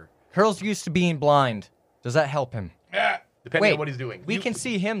get harder. Curl's used to being blind. Does that help him? Depending on what he's doing. We can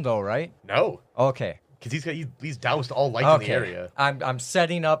see him, though, right? No. Okay. Because he's doused all light in the area. I'm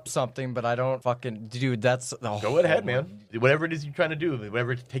setting up something, but I don't fucking... Dude, that's... Oh, Go ahead, man. Whatever it is you're trying to do,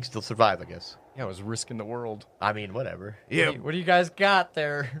 whatever it takes to survive, I guess. Yeah, I was risking the world. I mean, whatever. Yeah. What do you guys got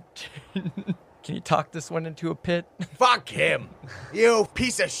there? Can you talk this one into a pit? Fuck him. You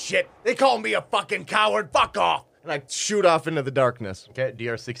piece of shit. They call me a fucking coward. Fuck off. And I shoot off into the darkness. Okay,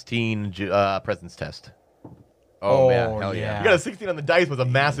 DR 16 presence test. Oh, yeah. Hell yeah. You got a 16 on the dice with a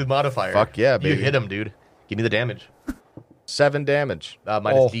massive modifier. Fuck yeah, baby. You hit him, dude. Give me the damage. 7 damage.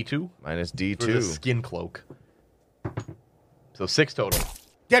 Minus D2. Minus For the D2. skin cloak. So 6 total.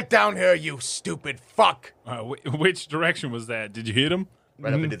 Get down here, you stupid fuck. Which direction was that? Did you hit him?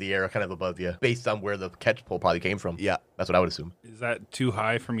 Right up into the air, kind of above you. Based on where the catch pull probably came from. Yeah. That's what I would assume. Is that too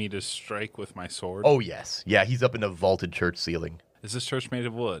high for me to strike with my sword? Oh, yes. Yeah, he's up in a vaulted church ceiling. Is this church made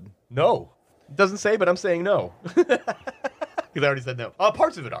of wood? No. It doesn't say, but I'm saying no. Because I already said no.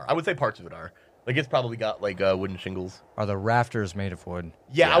 Parts of it are. I would say parts of it are. Like, it's probably got, like, wooden shingles. Are the rafters made of wood?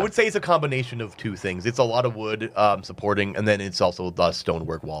 Yeah, I would say it's a combination of 2 things. It's a lot of wood supporting, and then it's also the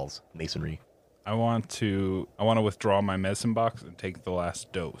stonework walls, masonry. I want to withdraw my medicine box and take the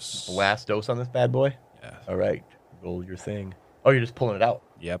last dose. Last dose on this bad boy? Yeah. All right. Roll your thing. Oh, you're just pulling it out.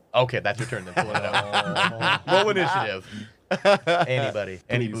 Yep. Okay, that's your turn then. Pulling it out. Roll initiative. Anybody.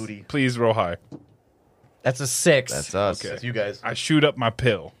 Any booty. Please roll high. That's a 6. That's us. That's you guys. I shoot up my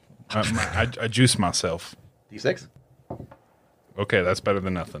pill. I juice myself. D6? Okay, that's better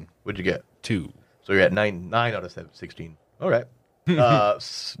than nothing. What'd you get? 2. So you're at 9 out of 16. All right.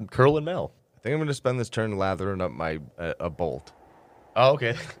 Curl and Mel. I think I'm going to spend this turn lathering up my a bolt. Oh,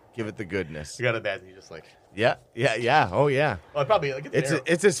 okay. Give it the goodness. You got a bad, and you just like... Yeah. Oh, yeah. Oh, probably like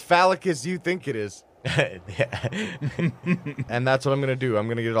It's as phallic as you think it is. Yeah. And that's what I'm going to do. I'm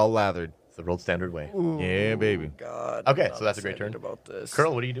going to get it all lathered. It's the world standard way. Yeah, baby. God. Okay, so that's a great turn. About this.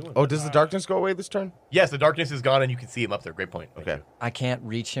 Curl, what are you doing? Oh, does the darkness go away this turn? Yes, the darkness is gone, and you can see him up there. Great point. Thank Okay. you. I can't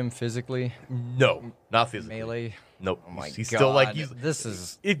reach him physically. No, not physically. Melee. Nope. Oh my he's God. still like This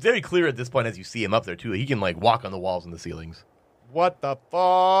is... It's very clear at this point as you see him up there too. He can like walk on the walls and the ceilings. What the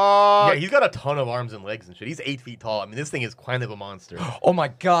fuck? Yeah, he's got a ton of arms and legs and shit. He's 8 feet tall. I mean, this thing is kind of a monster. Oh my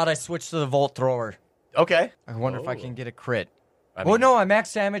God, I switched to the Volt Thrower. Okay. I wonder if I can get a crit. I Well, mean- no, I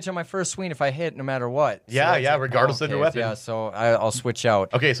max damage on my first swing if I hit, no matter what. So Yeah, that's yeah, it. regardless of your weapon. Yeah, so I'll switch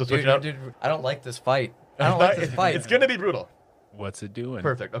out. Okay, so switch Dude, it out. dude, I don't like this fight. I don't like this fight. It's gonna be brutal. What's it doing?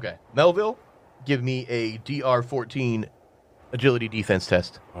 Perfect. Okay, Melville, give me a DR 14 agility defense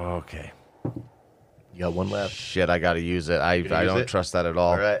test. Okay. You got one left. Shit, I got to use it. I use don't it? trust that at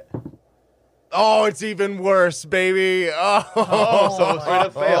all. All right. Oh, it's even worse, baby. Oh, so straight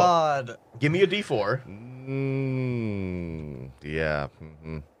up fail. God. Give me a D4. Yeah.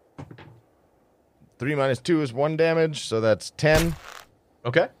 3 minus 2 is 1 damage, so that's 10.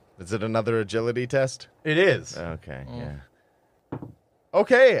 Okay. Is it another agility test? It is. Okay, yeah.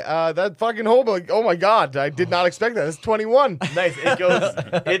 Okay, that fucking hobo. Oh my god, I did not expect that. It's 21. Nice. It goes.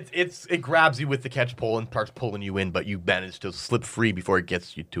 It grabs you with the catch pole and starts pulling you in, but you manage to slip free before it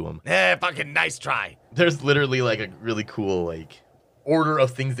gets you to him. Fucking nice try. There's literally like a really cool like order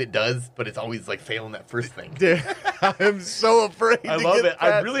of things it does, but it's always like failing that first thing. Dude, I'm so afraid. I to love get it. I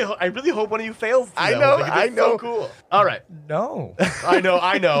past really hope one of you fails. I though. know, Like, I it's know. So cool. All right. No. I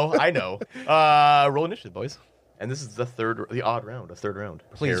know. Roll initiative, boys. And this is the odd round, a third round.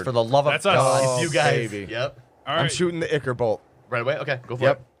 Please, Prepared. for the love of That's us. God. It's you guys. baby. Yep. All I'm right. shooting the Icar bolt. Right away. Okay, go for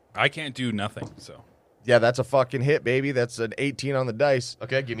Yep. it. I can't do nothing, so. Yeah, that's a fucking hit, baby. That's an 18 on the dice.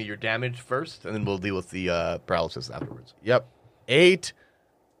 Okay, give me your damage first, and then we'll deal with the paralysis afterwards. Yep. 8.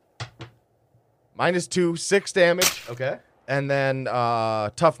 -2, 6 damage. Okay. And then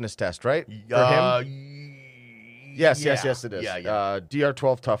toughness test, right? For him? Yes, it is. Yeah.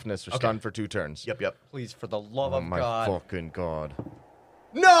 DR12 toughness or stun for 2 turns. Yep. Please, for the love Oh of my God. fucking God.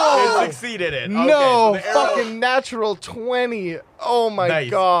 It succeeded it. No! Okay, so the arrow- Fucking natural 20. Oh my Nice.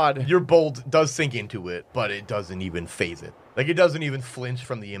 God. Your bolt does sink into it, but it doesn't even phase it. Like, it doesn't even flinch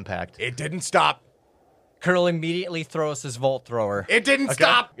from the impact. It didn't stop. Curl immediately throws his Volt Thrower. It didn't Okay?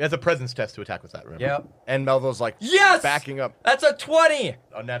 stop. It's a presence test to attack with that, remember? Yep. And Melville's like, Yes! backing up. That's a 20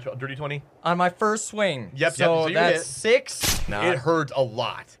 A natural, dirty 20? on my first swing. Yep, so you that's hit. 6. It hurts a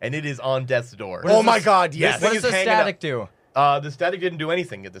lot, and it is on death's door. Oh my God, yes. This What thing does is the hanging static up. do? The static didn't do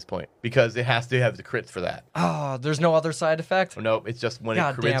anything at this point, because it has to have the crits for that. Oh, there's no other side effect? Oh, no, it's just when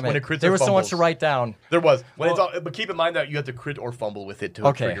God it crits. damn When it. it crits There or was so much fumbles. to write down. There was. When Well- but keep in mind that you have to crit or fumble with it to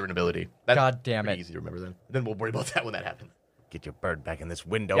Okay. trigger an ability. That's God damn pretty it. easy to remember then. Then we'll worry about that when that happens. Get your bird back in this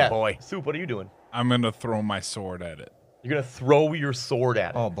window, Yeah, boy. Soup, what are you doing? I'm going to throw my sword at it. You're gonna throw your sword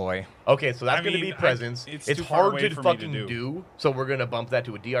at it. Oh, boy. Okay, so that's I gonna mean, be presence. it's It's too far hard away to for me to fucking do. do, so we're gonna bump that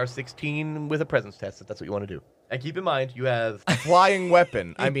to a DR16 with a presence test if that's what you want to do. And keep in mind, you have Flying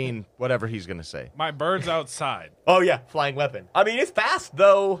weapon. I mean, whatever he's going to say. My bird's outside. oh yeah, flying weapon. I mean, it's fast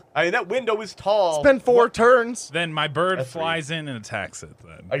though. I mean, that window is tall. It's been 4 turns. Then my bird That's flies in and attacks it.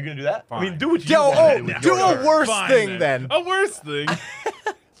 Then. Are you gonna do that? I mean, Fine. do what you Yo, want. with do your a bird. worse Fine, thing then. A worse thing.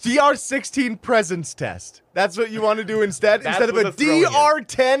 DR16 presence test. That's what you want to do instead? That's Instead of what a the throwing is.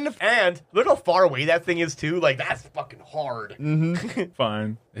 DR10? And look how far away that thing is too. Like that's fucking hard.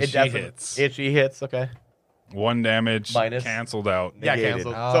 Fine. It She definitely- hits. She hits. Okay. 1 damage. Minus. Canceled out. Yeah, Negated.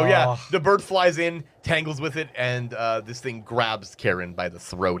 canceled. So yeah, Oh. the bird flies in, tangles with it, and this thing grabs Karen by the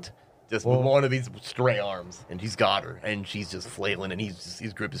throat, just with one of these stray arms, and he's got her, and she's just flailing, and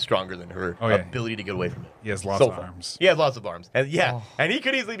his grip is stronger than her Oh, yeah. ability to get away from it. He has lots So of far. arms. He has lots of arms, and and he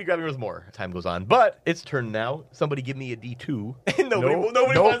could easily be grabbing her with more. Time goes on, but it's turn now. Somebody give me a D2.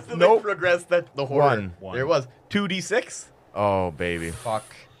 nobody wants to progress the horror. One. There it was 2D6. Oh, baby. Fuck.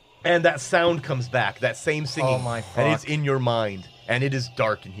 And that sound comes back, that same singing. Oh, my And it's fuck. in your mind. And it is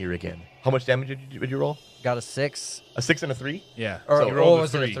dark in here again. How much damage did you roll? Got a 6. A 6 and a 3? Yeah. Or, So you oh, rolled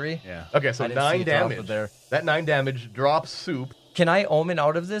was it a 3? Yeah. Okay, so I didn't see 9 it drop damage. there. That 9 damage drops Soup. Can I omen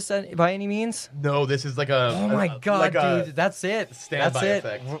out of this by any means? No, this is like a... Oh my God, like a dude. That's it. standby That's it.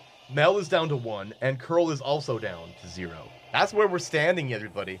 effect. Mel is down to 1, and Curl is also down to 0. That's where we're standing,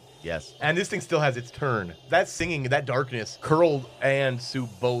 everybody. Yes. And this thing still has its turn. That singing, that darkness, Curl and Soup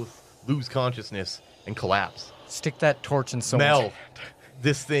both lose consciousness and collapse. Stick that torch in Mel,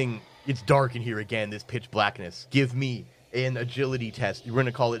 this thing, it's dark in here again, this pitch blackness. Give me an agility test. We're going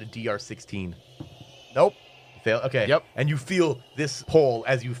to call it a DR16. Nope. Fail? Okay. Yep. And you feel this pole,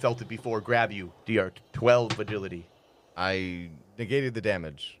 as you felt it before, grab you. DR12 agility. I negated the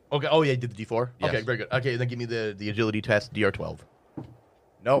damage. Okay. Oh, yeah, you did the D4? Yes. Okay, very good. Okay, then give me the agility test, DR12.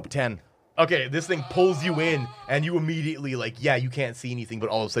 Nope, 10. Okay, this thing pulls you in, and you immediately, like, yeah, you can't see anything, but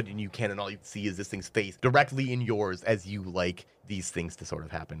all of a sudden you can, and all you see is this thing's face directly in yours as you like these things to sort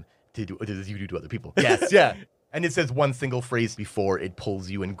of happen, as you do to other people. Yes, yeah. And it says one single phrase before it pulls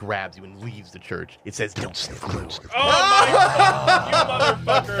you and grabs you and leaves the church. It says, don't say close. Oh my God, you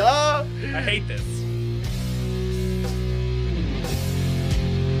motherfucker. I hate this.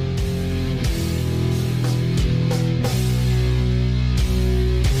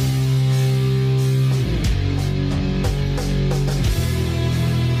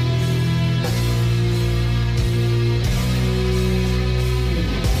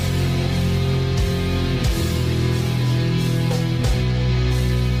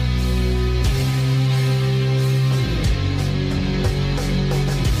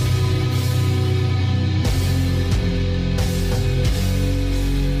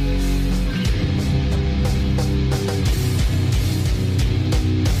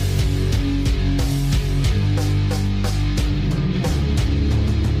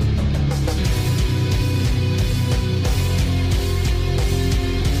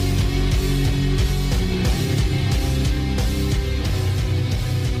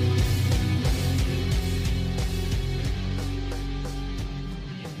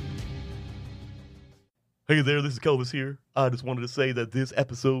 Hey there, this is Kelvis here. I just wanted to say that this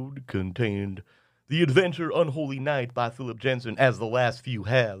episode contained The Adventure Unholy Night by Philip Jensen, as the last few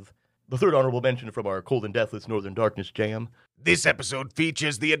have. The third honorable mention from our Cold and Deathless Northern Darkness jam. This episode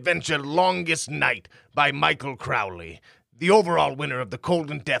features The Adventure Longest Night by Michael Crowley, the overall winner of the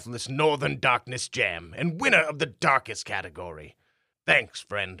Cold and Deathless Northern Darkness Jam, and winner of the Darkest category. Thanks,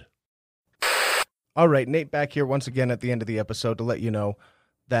 friend. All right, Nate back here once again at the end of the episode to let you know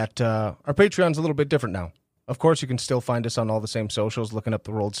that our Patreon's a little bit different now. Of course, you can still find us on all the same socials looking up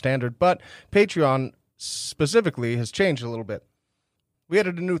the Rolled Standard, but Patreon specifically has changed a little bit. We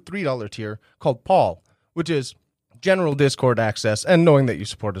added a new $3 tier called Paul, which is general Discord access and knowing that you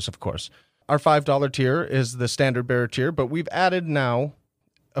support us, of course. Our $5 tier is the standard bearer tier, but we've added now,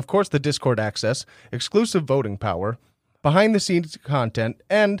 of course, the Discord access, exclusive voting power, behind-the-scenes content,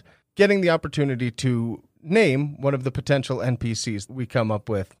 and getting the opportunity to name one of the potential NPCs we come up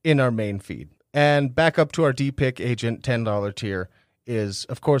with in our main feed. And back up to our D-Pick Agent $10 tier is,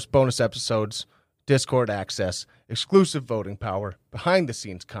 of course, bonus episodes, Discord access, exclusive voting power,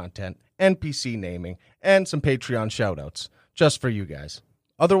 behind-the-scenes content, NPC naming, and some Patreon shoutouts, just for you guys.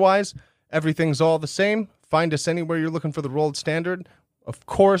 Otherwise, everything's all the same. Find us anywhere you're looking for the Rolled Standard. Of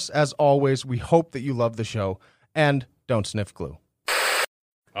course, as always, we hope that you love the show, and don't sniff glue.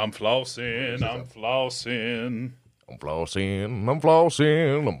 I'm flossing. I'm flossing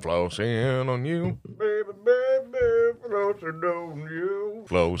on you. Baby, flossing on you.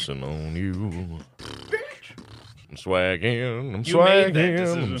 Flossing on you. I'm swagging. You made that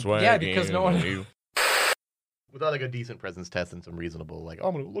decision. Yeah, because no one- on you. Without like a decent presence test and some reasonable, like,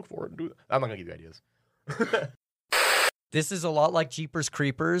 I'm going to look for it and do it. I'm not going to give you ideas. This is a lot like Jeepers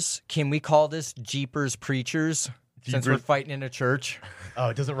Creepers. Can we call this Jeepers Preachers? Since we're fighting in a church. Oh,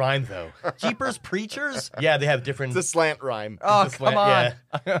 it doesn't rhyme, though. Jeepers Preachers? Yeah, they have different... It's a slant rhyme. Oh, It's a come slant-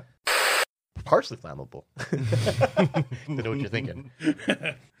 on. yeah. Partially flammable. To know what you're thinking. You're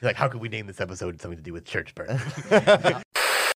like, how could we name this episode something to do with church burn?